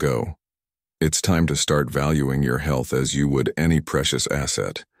it all go? It's time to start valuing your health as you would any precious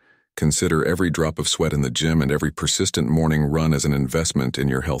asset. Consider every drop of sweat in the gym and every persistent morning run as an investment in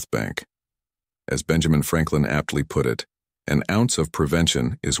your health bank. As Benjamin Franklin aptly put it, an ounce of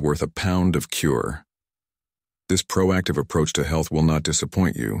prevention is worth a pound of cure. This proactive approach to health will not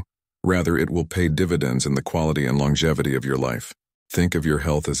disappoint you. Rather, it will pay dividends in the quality and longevity of your life. Think of your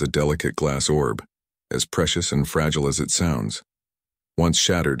health as a delicate glass orb, as precious and fragile as it sounds. Once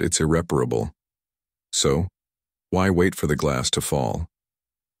shattered, it's irreparable. So, why wait for the glass to fall?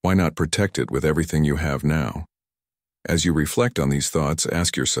 Why not protect it with everything you have now? As you reflect on these thoughts,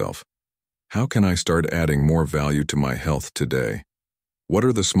 ask yourself, how can I start adding more value to my health today? What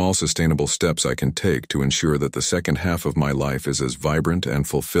are the small sustainable steps I can take to ensure that the second half of my life is as vibrant and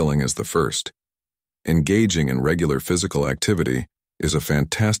fulfilling as the first? Engaging in regular physical activity is a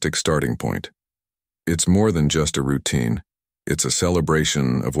fantastic starting point. It's more than just a routine. It's a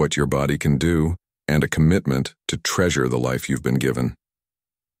celebration of what your body can do and a commitment to treasure the life you've been given.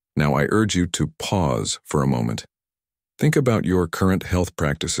 Now I urge you to pause for a moment. Think about your current health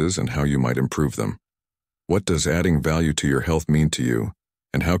practices and how you might improve them. What does adding value to your health mean to you,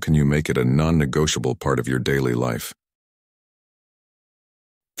 and how can you make it a non-negotiable part of your daily life?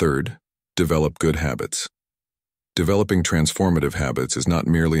 Third, develop good habits. Developing transformative habits is not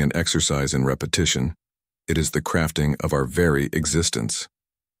merely an exercise in repetition. It is the crafting of our very existence.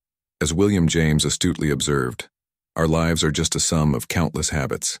 As William James astutely observed, our lives are just a sum of countless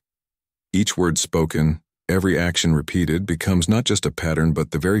habits. Each word spoken, every action repeated becomes not just a pattern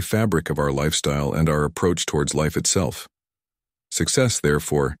but the very fabric of our lifestyle and our approach towards life itself. Success,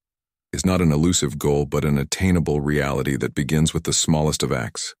 therefore, is not an elusive goal but an attainable reality that begins with the smallest of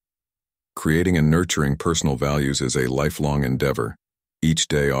acts. Creating and nurturing personal values is a lifelong endeavor, each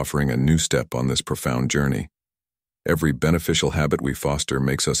day offering a new step on this profound journey. Every beneficial habit we foster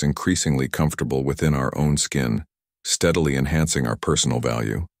makes us increasingly comfortable within our own skin, steadily enhancing our personal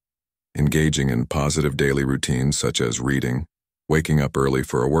value. Engaging in positive daily routines such as reading, waking up early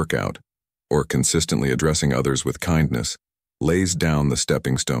for a workout, or consistently addressing others with kindness lays down the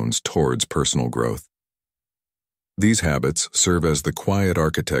stepping stones towards personal growth. These habits serve as the quiet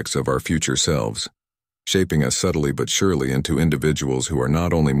architects of our future selves, shaping us subtly but surely into individuals who are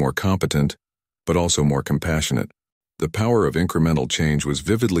not only more competent, but also more compassionate. The power of incremental change was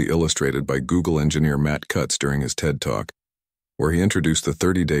vividly illustrated by Google engineer Matt Cutts during his TED Talk, where he introduced the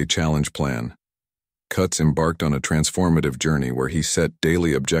 30-day challenge plan. Cutts embarked on a transformative journey where he set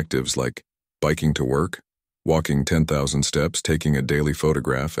daily objectives like biking to work, walking 10,000 steps, taking a daily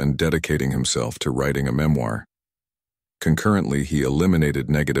photograph, and dedicating himself to writing a memoir. Concurrently, he eliminated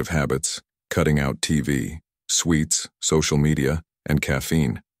negative habits, cutting out TV, sweets, social media, and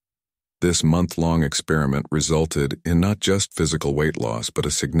caffeine. This month-long experiment resulted in not just physical weight loss, but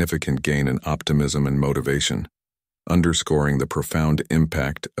a significant gain in optimism and motivation, underscoring the profound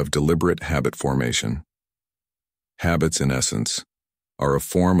impact of deliberate habit formation. Habits, in essence, are a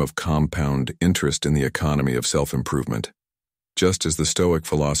form of compound interest in the economy of self-improvement. Just as the Stoic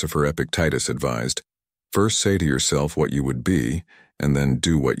philosopher Epictetus advised, first say to yourself what you would be, and then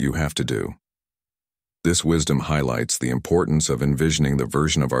do what you have to do. This wisdom highlights the importance of envisioning the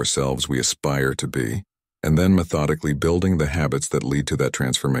version of ourselves we aspire to be, and then methodically building the habits that lead to that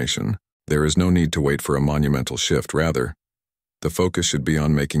transformation. There is no need to wait for a monumental shift. Rather, the focus should be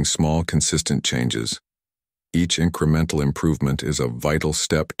on making small, consistent changes. Each incremental improvement is a vital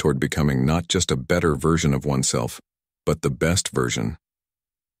step toward becoming not just a better version of oneself, but the best version.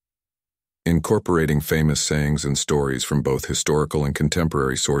 Incorporating famous sayings and stories from both historical and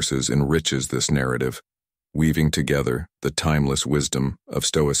contemporary sources enriches this narrative, weaving together the timeless wisdom of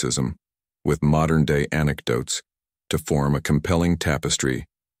Stoicism with modern-day anecdotes to form a compelling tapestry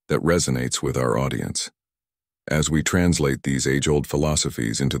that resonates with our audience. As we translate these age-old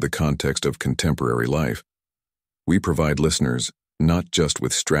philosophies into the context of contemporary life, we provide listeners not just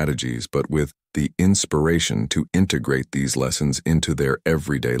with strategies, but with the inspiration to integrate these lessons into their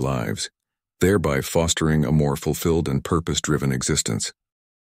everyday lives, thereby fostering a more fulfilled and purpose-driven existence.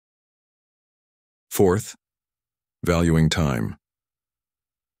 Fourth, valuing time.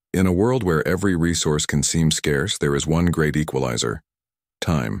 In a world where every resource can seem scarce, there is one great equalizer: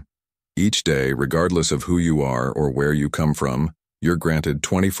 time. Each day, regardless of who you are or where you come from, you're granted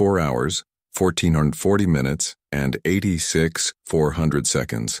 24 hours, 1,440 minutes, and 86,400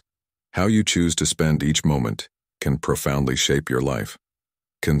 seconds. How you choose to spend each moment can profoundly shape your life.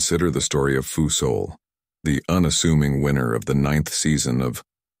 Consider the story of siyl, the unassuming winner of the 9th season of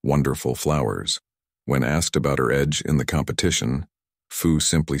Wonderful Flowers. When asked about her edge in the competition, Fu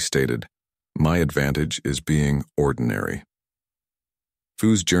simply stated, "My advantage is being ordinary."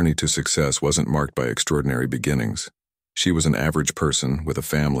 Fu's journey to success wasn't marked by extraordinary beginnings. She was an average person with a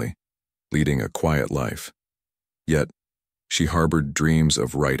family, leading a quiet life. Yet, she harbored dreams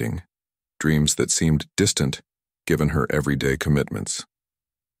of writing, dreams that seemed distant given her everyday commitments.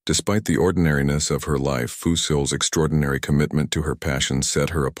 Despite the ordinariness of her life, Siy's extraordinary commitment to her passion set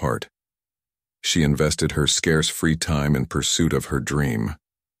her apart. She invested her scarce free time in pursuit of her dream.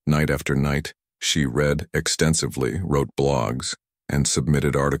 Night after night, she read extensively, wrote blogs, and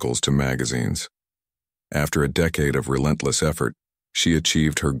submitted articles to magazines. After a decade of relentless effort, she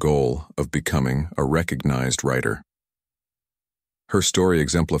achieved her goal of becoming a recognized writer. Her story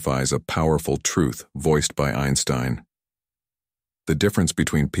exemplifies a powerful truth voiced by Einstein. The difference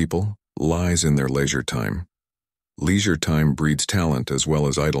between people lies in their leisure time. Leisure time breeds talent as well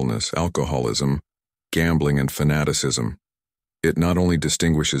as idleness, alcoholism, gambling, and fanaticism. It not only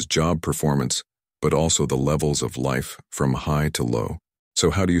distinguishes job performance, but also the levels of life from high to low.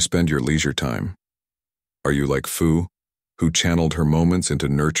 So how do you spend your leisure time? Are you like Fu, who channeled her moments into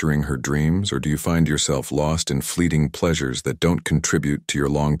nurturing her dreams, or do you find yourself lost in fleeting pleasures that don't contribute to your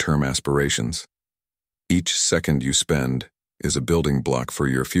long-term aspirations? Each second you spend is a building block for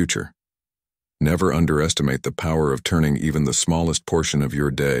your future. Never underestimate the power of turning even the smallest portion of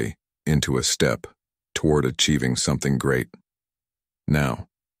your day into a step toward achieving something great. Now,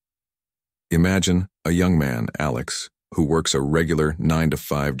 imagine a young man, Alex, who works a regular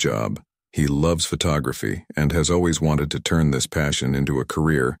 9-to-5 job. He loves photography and has always wanted to turn this passion into a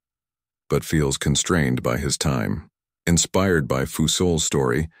career, but feels constrained by his time. Inspired by Siy's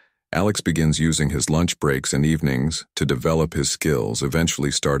story, Alex begins using his lunch breaks and evenings to develop his skills,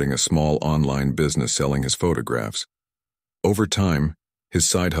 eventually starting a small online business selling his photographs. Over time, his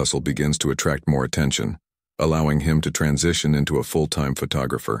side hustle begins to attract more attention, allowing him to transition into a full-time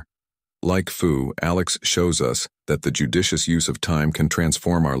photographer. Like Fu, Alex shows us that the judicious use of time can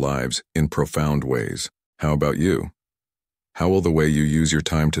transform our lives in profound ways. How about you? How will the way you use your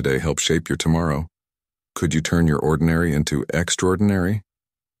time today help shape your tomorrow? Could you turn your ordinary into extraordinary?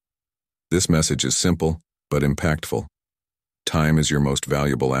 This message is simple, but impactful. Time is your most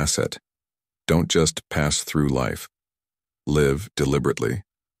valuable asset. Don't just pass through life. Live deliberately.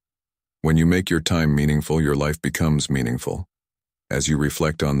 When you make your time meaningful, your life becomes meaningful. As you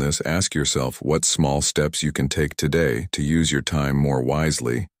reflect on this, ask yourself what small steps you can take today to use your time more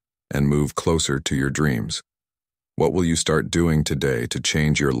wisely and move closer to your dreams. What will you start doing today to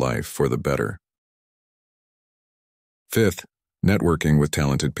change your life for the better? Fifth, networking with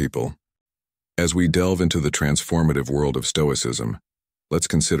talented people. As we delve into the transformative world of Stoicism, let's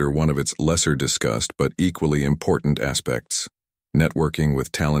consider one of its lesser discussed but equally important aspects: networking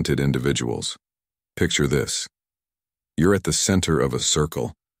with talented individuals. Picture this. You're at the center of a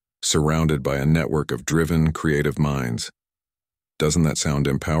circle, surrounded by a network of driven, creative minds. Doesn't that sound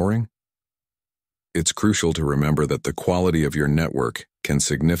empowering? It's crucial to remember that the quality of your network can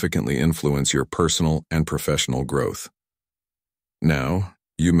significantly influence your personal and professional growth. Now,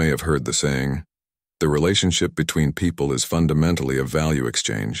 you may have heard the saying, the relationship between people is fundamentally a value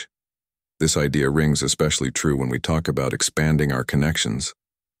exchange. This idea rings especially true when we talk about expanding our connections.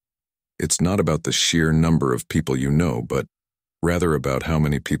 It's not about the sheer number of people you know, but rather about how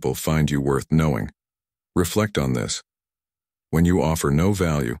many people find you worth knowing. Reflect on this. When you offer no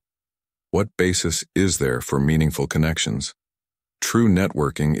value, what basis is there for meaningful connections? True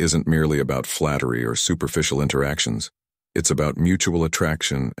networking isn't merely about flattery or superficial interactions. It's about mutual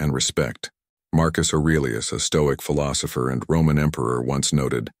attraction and respect. Marcus Aurelius, a Stoic philosopher and Roman emperor, once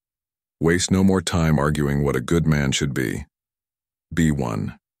noted, "Waste no more time arguing what a good man should be. Be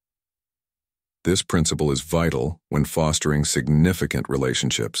one." This principle is vital when fostering significant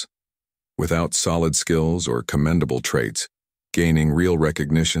relationships. Without solid skills or commendable traits, gaining real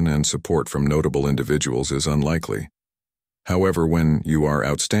recognition and support from notable individuals is unlikely. However, when you are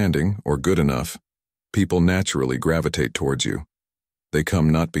outstanding or good enough, people naturally gravitate towards you. They come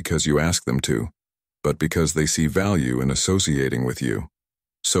not because you ask them to, but because they see value in associating with you.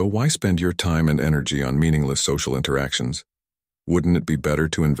 So why spend your time and energy on meaningless social interactions? Wouldn't it be better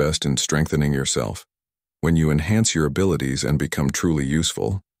to invest in strengthening yourself? When you enhance your abilities and become truly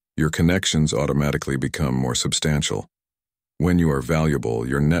useful, your connections automatically become more substantial. When you are valuable,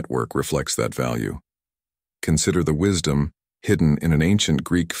 your network reflects that value. Consider the wisdom hidden in an ancient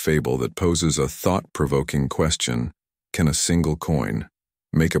Greek fable that poses a thought-provoking question: can a single coin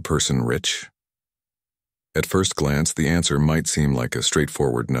make a person rich? At first glance, the answer might seem like a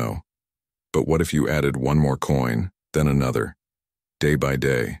straightforward no. But what if you added one more coin, then another, day by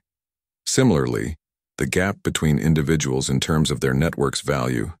day? Similarly, the gap between individuals in terms of their network's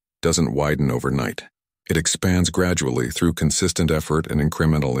value doesn't widen overnight. It expands gradually through consistent effort and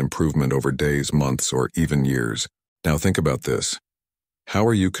incremental improvement over days, months, or even years. Now think about this. How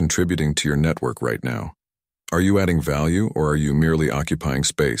are you contributing to your network right now? Are you adding value, or are you merely occupying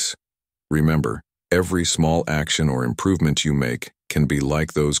space? Remember, every small action or improvement you make can be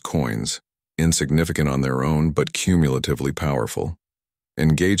like those coins, insignificant on their own but cumulatively powerful.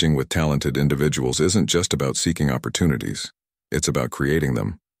 Engaging with talented individuals isn't just about seeking opportunities, it's about creating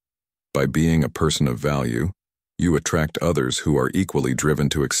them. By being a person of value, you attract others who are equally driven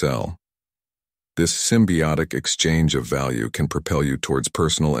to excel. This symbiotic exchange of value can propel you towards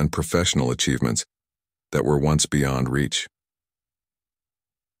personal and professional achievements that were once beyond reach.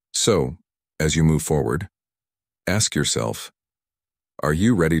 So, as you move forward, ask yourself, are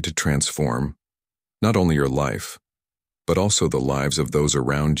you ready to transform not only your life, but also the lives of those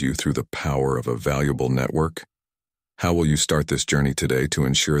around you through the power of a valuable network? How will you start this journey today to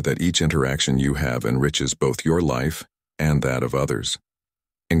ensure that each interaction you have enriches both your life and that of others?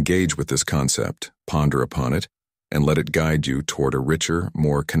 Engage with this concept, ponder upon it, and let it guide you toward a richer,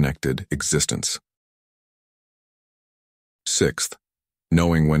 more connected existence. Sixth,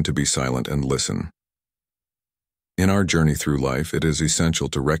 knowing when to be silent and listen. In our journey through life, it is essential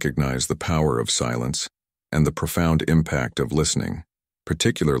to recognize the power of silence and the profound impact of listening,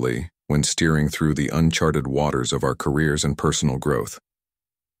 particularly when steering through the uncharted waters of our careers and personal growth.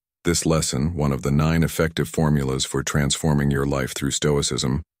 This lesson, one of the 9 effective formulas for transforming your life through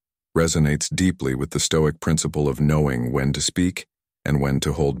Stoicism, resonates deeply with the Stoic principle of knowing when to speak and when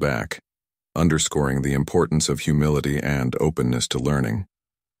to hold back, underscoring the importance of humility and openness to learning.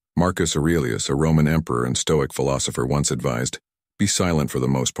 Marcus Aurelius, a Roman emperor and Stoic philosopher, once advised, "Be silent for the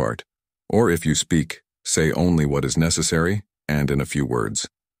most part, or if you speak, say only what is necessary and in a few words."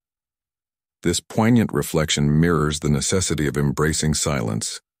 This poignant reflection mirrors the necessity of embracing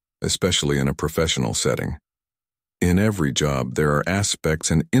silence, especially in a professional setting. In every job, there are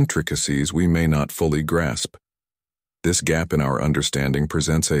aspects and intricacies we may not fully grasp. This gap in our understanding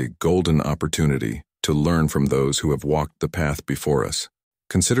presents a golden opportunity to learn from those who have walked the path before us.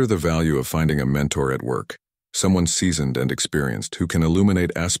 Consider the value of finding a mentor at work, someone seasoned and experienced who can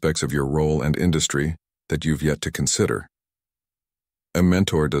illuminate aspects of your role and industry that you've yet to consider. A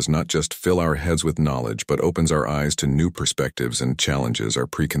mentor does not just fill our heads with knowledge, but opens our eyes to new perspectives and challenges our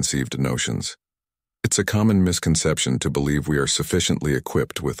preconceived notions. It's a common misconception to believe we are sufficiently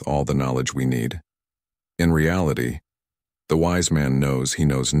equipped with all the knowledge we need. In reality, the wise man knows he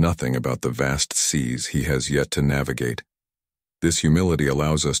knows nothing about the vast seas he has yet to navigate. This humility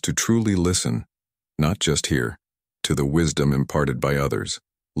allows us to truly listen, not just hear, to the wisdom imparted by others.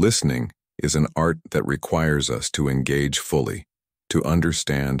 Listening is an art that requires us to engage fully, to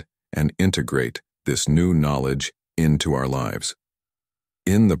understand and integrate this new knowledge into our lives.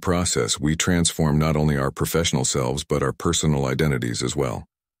 In the process, we transform not only our professional selves but our personal identities as well.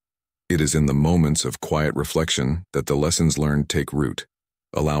 It is in the moments of quiet reflection that the lessons learned take root,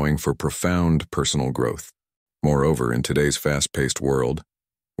 allowing for profound personal growth. Moreover, in today's fast-paced world,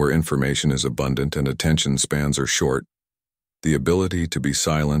 where information is abundant and attention spans are short, the ability to be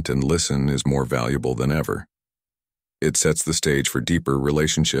silent and listen is more valuable than ever. It sets the stage for deeper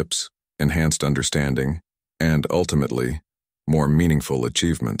relationships, enhanced understanding, and ultimately, more meaningful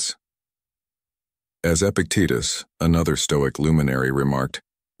achievements. As Epictetus, another Stoic luminary, remarked,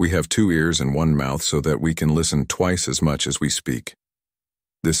 "We have 2 ears and 1 mouth so that we can listen twice as much as we speak."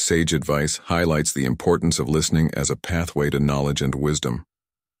 This sage advice highlights the importance of listening as a pathway to knowledge and wisdom.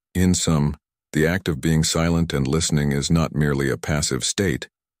 In sum, the act of being silent and listening is not merely a passive state,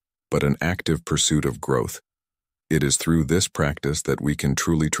 but an active pursuit of growth. It is through this practice that we can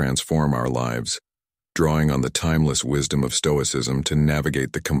truly transform our lives, drawing on the timeless wisdom of Stoicism to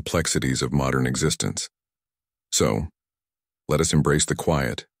navigate the complexities of modern existence. So, let us embrace the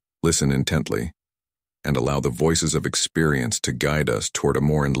quiet, listen intently, and allow the voices of experience to guide us toward a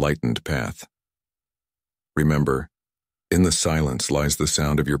more enlightened path. Remember, in the silence lies the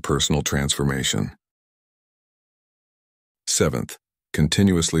sound of your personal transformation. 7th,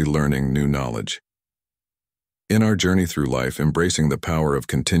 continuously learning new knowledge. In our journey through life, embracing the power of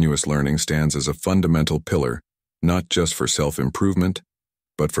continuous learning stands as a fundamental pillar, not just for self-improvement,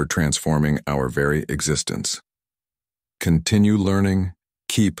 but for transforming our very existence. Continue learning,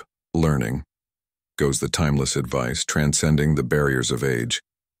 keep learning, goes the timeless advice, transcending the barriers of age.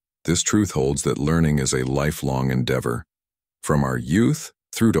 This truth holds that learning is a lifelong endeavor. From our youth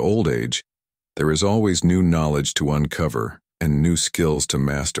through to old age, there is always new knowledge to uncover and new skills to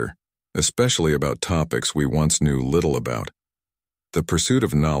master, especially about topics we once knew little about. The pursuit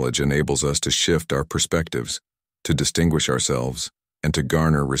of knowledge enables us to shift our perspectives, to distinguish ourselves, and to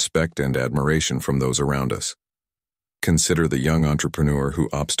garner respect and admiration from those around us. Consider the young entrepreneur who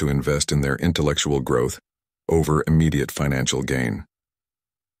opts to invest in their intellectual growth over immediate financial gain.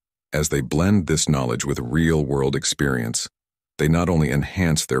 As they blend this knowledge with real-world experience, they not only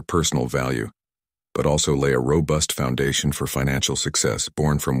enhance their personal value, but also lay a robust foundation for financial success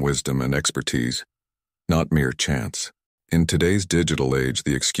born from wisdom and expertise, not mere chance. In today's digital age,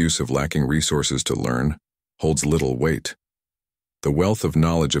 the excuse of lacking resources to learn holds little weight. The wealth of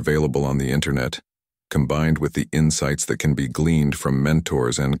knowledge available on the internet, combined with the insights that can be gleaned from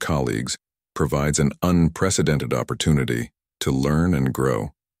mentors and colleagues, provides an unprecedented opportunity to learn and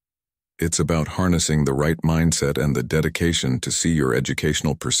grow. It's about harnessing the right mindset and the dedication to see your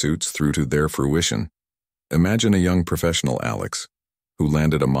educational pursuits through to their fruition. Imagine a young professional, Alex, who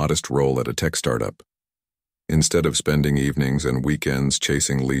landed a modest role at a tech startup. Instead of spending evenings and weekends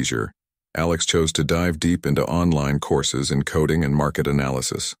chasing leisure, Alex chose to dive deep into online courses in coding and market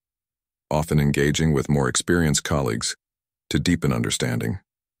analysis, often engaging with more experienced colleagues to deepen understanding.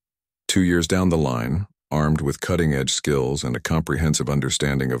 2 years down the line, armed with cutting-edge skills and a comprehensive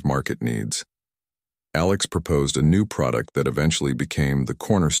understanding of market needs, Alex proposed a new product that eventually became the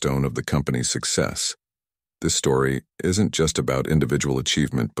cornerstone of the company's success. This story isn't just about individual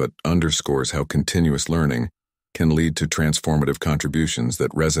achievement, but underscores how continuous learning can lead to transformative contributions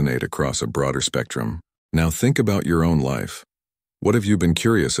that resonate across a broader spectrum. Now think about your own life. What have you been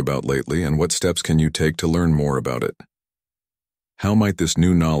curious about lately, and what steps can you take to learn more about it? How might this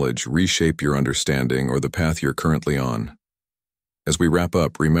new knowledge reshape your understanding or the path you're currently on? As we wrap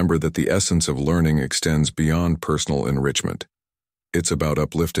up, remember that the essence of learning extends beyond personal enrichment. It's about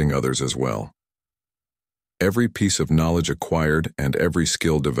uplifting others as well. Every piece of knowledge acquired and every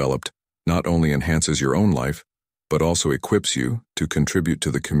skill developed not only enhances your own life, but also equips you to contribute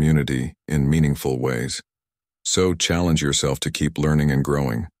to the community in meaningful ways. So challenge yourself to keep learning and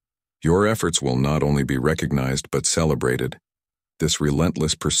growing. Your efforts will not only be recognized but celebrated. This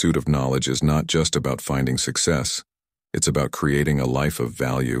relentless pursuit of knowledge is not just about finding success. It's about creating a life of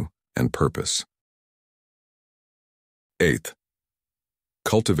value and purpose. 8th,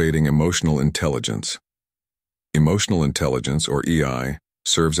 cultivating emotional intelligence. Emotional intelligence, or EI,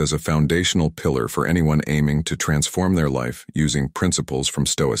 serves as a foundational pillar for anyone aiming to transform their life using principles from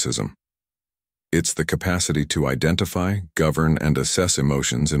Stoicism. It's the capacity to identify, govern, and assess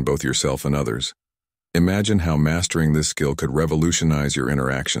emotions in both yourself and others. Imagine how mastering this skill could revolutionize your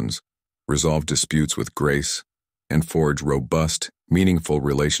interactions, resolve disputes with grace, and forge robust, meaningful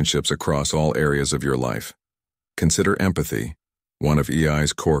relationships across all areas of your life. Consider empathy, one of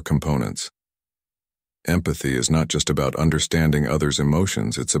EI's core components. Empathy is not just about understanding others'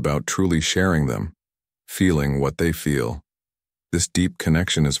 emotions, it's about truly sharing them, feeling what they feel. This deep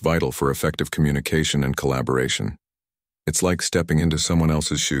connection is vital for effective communication and collaboration. It's like stepping into someone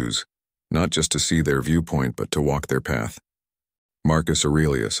else's shoes, not just to see their viewpoint but to walk their path. Marcus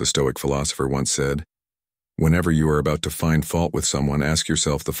Aurelius, a Stoic philosopher, once said, "Whenever you are about to find fault with someone, ask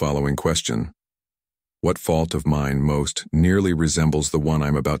yourself the following question: what fault of mine most nearly resembles the one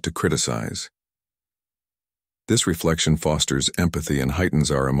I'm about to criticize?" This reflection fosters empathy and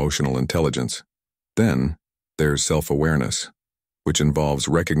heightens our emotional intelligence. Then, there's self-awareness, which involves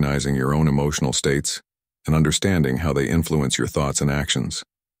recognizing your own emotional states and understanding how they influence your thoughts and actions.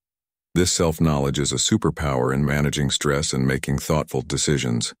 This self-knowledge is a superpower in managing stress and making thoughtful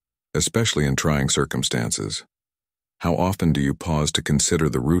decisions, especially in trying circumstances. How often do you pause to consider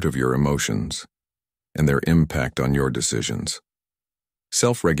the root of your emotions and their impact on your decisions?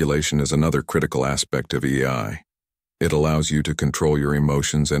 Self-regulation is another critical aspect of EI. It allows you to control your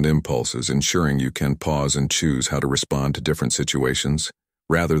emotions and impulses, ensuring you can pause and choose how to respond to different situations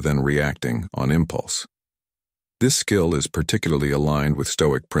rather than reacting on impulse. This skill is particularly aligned with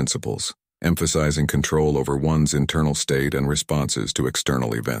Stoic principles, emphasizing control over one's internal state and responses to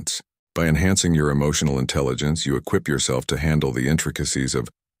external events. By enhancing your emotional intelligence, you equip yourself to handle the intricacies of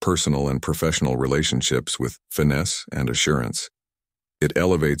personal and professional relationships with finesse and assurance. It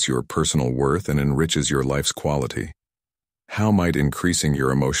elevates your personal worth and enriches your life's quality. How might increasing your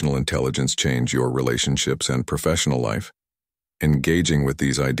emotional intelligence change your relationships and professional life? Engaging with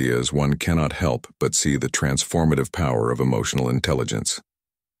these ideas, one cannot help but see the transformative power of emotional intelligence.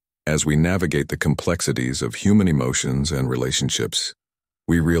 As we navigate the complexities of human emotions and relationships,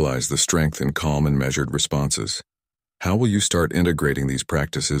 we realize the strength in calm and measured responses. How will you start integrating these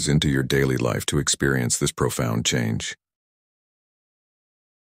practices into your daily life to experience this profound change?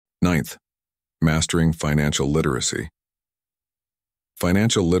 9th, mastering financial literacy.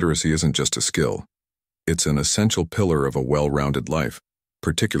 Financial literacy isn't just a skill. It's an essential pillar of a well-rounded life,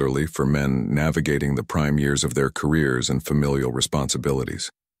 particularly for men navigating the prime years of their careers and familial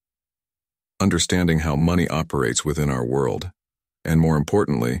responsibilities. Understanding how money operates within our world, and more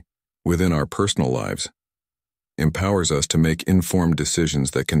importantly, within our personal lives, empowers us to make informed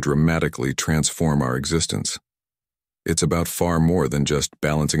decisions that can dramatically transform our existence. It's about far more than just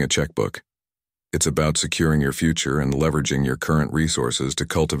balancing a checkbook. It's about securing your future and leveraging your current resources to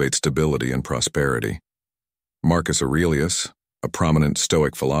cultivate stability and prosperity. Marcus Aurelius, a prominent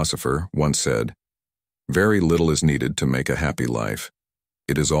Stoic philosopher, once said, "Very little is needed to make a happy life.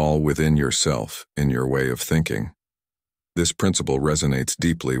 It is all within yourself, in your way of thinking." This principle resonates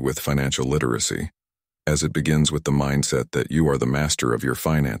deeply with financial literacy, as it begins with the mindset that you are the master of your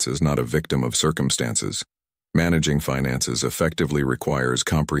finances, not a victim of circumstances. Managing finances effectively requires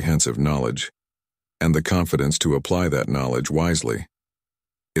comprehensive knowledge and the confidence to apply that knowledge wisely.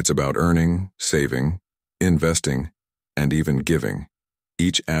 It's about earning, saving, investing, and even giving,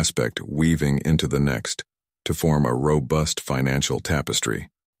 each aspect weaving into the next to form a robust financial tapestry.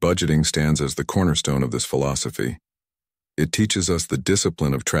 Budgeting stands as the cornerstone of this philosophy. It teaches us the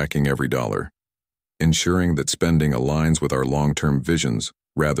discipline of tracking every dollar, ensuring that spending aligns with our long-term visions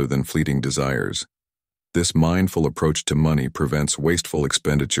rather than fleeting desires. This mindful approach to money prevents wasteful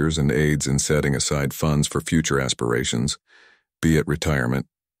expenditures and aids in setting aside funds for future aspirations, be it retirement,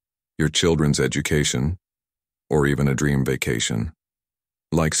 your children's education, or even a dream vacation.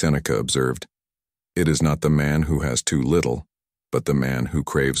 Like Seneca observed, "It is not the man who has too little, but the man who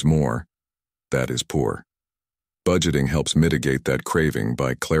craves more, that is poor." Budgeting helps mitigate that craving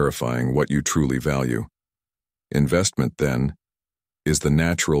by clarifying what you truly value. Investment, then, is the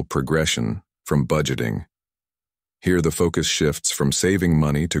natural progression from budgeting. Here the focus shifts from saving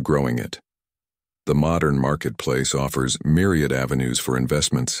money to growing it. The modern marketplace offers myriad avenues for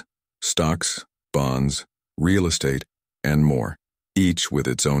investments: stocks, bonds, real estate, and more, each with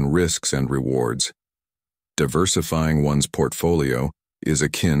its own risks and rewards. Diversifying one's portfolio is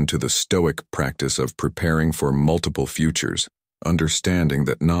akin to the Stoic practice of preparing for multiple futures, understanding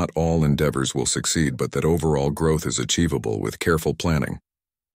that not all endeavors will succeed but that overall growth is achievable with careful planning.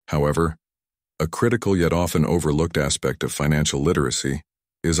 However, a critical yet often overlooked aspect of financial literacy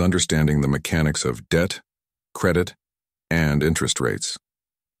is understanding the mechanics of debt, credit, and interest rates.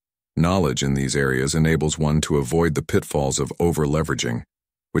 Knowledge in these areas enables one to avoid the pitfalls of over-leveraging,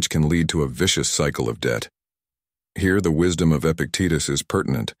 which can lead to a vicious cycle of debt. Here the wisdom of Epictetus is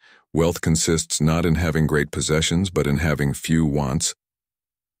pertinent. Wealth consists not in having great possessions, but in having few wants.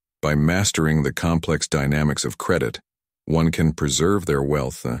 By mastering the complex dynamics of credit, one can preserve their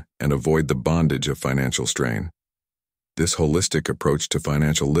wealth and avoid the bondage of financial strain. This holistic approach to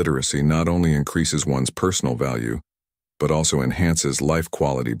financial literacy not only increases one's personal value, but also enhances life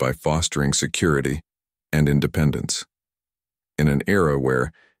quality by fostering security and independence. In an era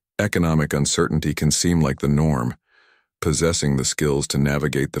where economic uncertainty can seem like the norm, Possessing the skills to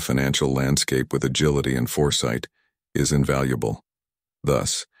navigate the financial landscape with agility and foresight is invaluable.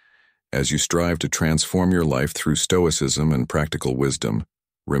 Thus, as you strive to transform your life through stoicism and practical wisdom,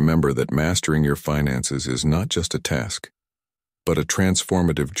 remember that mastering your finances is not just a task, but a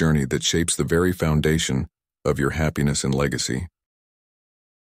transformative journey that shapes the very foundation of your happiness and legacy.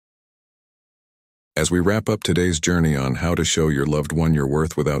 As we wrap up today's journey on how to show your loved one your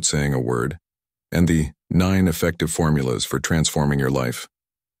worth without saying a word, and the 9 effective formulas for transforming your life,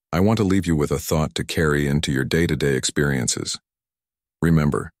 I want to leave you with a thought to carry into your day-to-day experiences.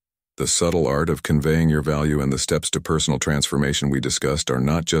 Remember, the subtle art of conveying your value and the steps to personal transformation we discussed are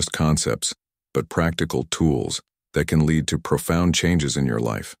not just concepts, but practical tools that can lead to profound changes in your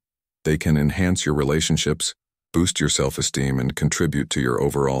life. They can enhance your relationships, boost your self-esteem, and contribute to your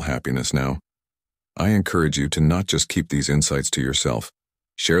overall happiness. Now, I encourage you to not just keep these insights to yourself.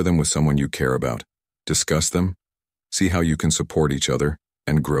 Share them with someone you care about. Discuss them, see how you can support each other,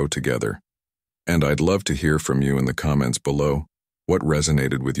 and grow together. And I'd love to hear from you in the comments below. What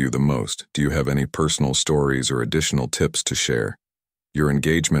resonated with you the most? Do you have any personal stories or additional tips to share? Your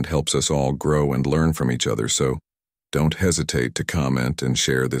engagement helps us all grow and learn from each other, so don't hesitate to comment and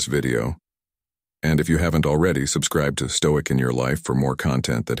share this video. And if you haven't already, subscribe to Stoic In Your Life for more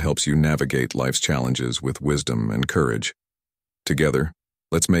content that helps you navigate life's challenges with wisdom and courage. Together,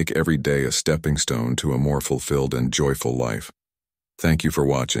 let's make every day a stepping stone to a more fulfilled and joyful life. Thank you for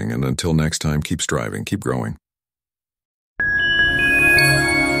watching, and until next time, keep striving, keep growing.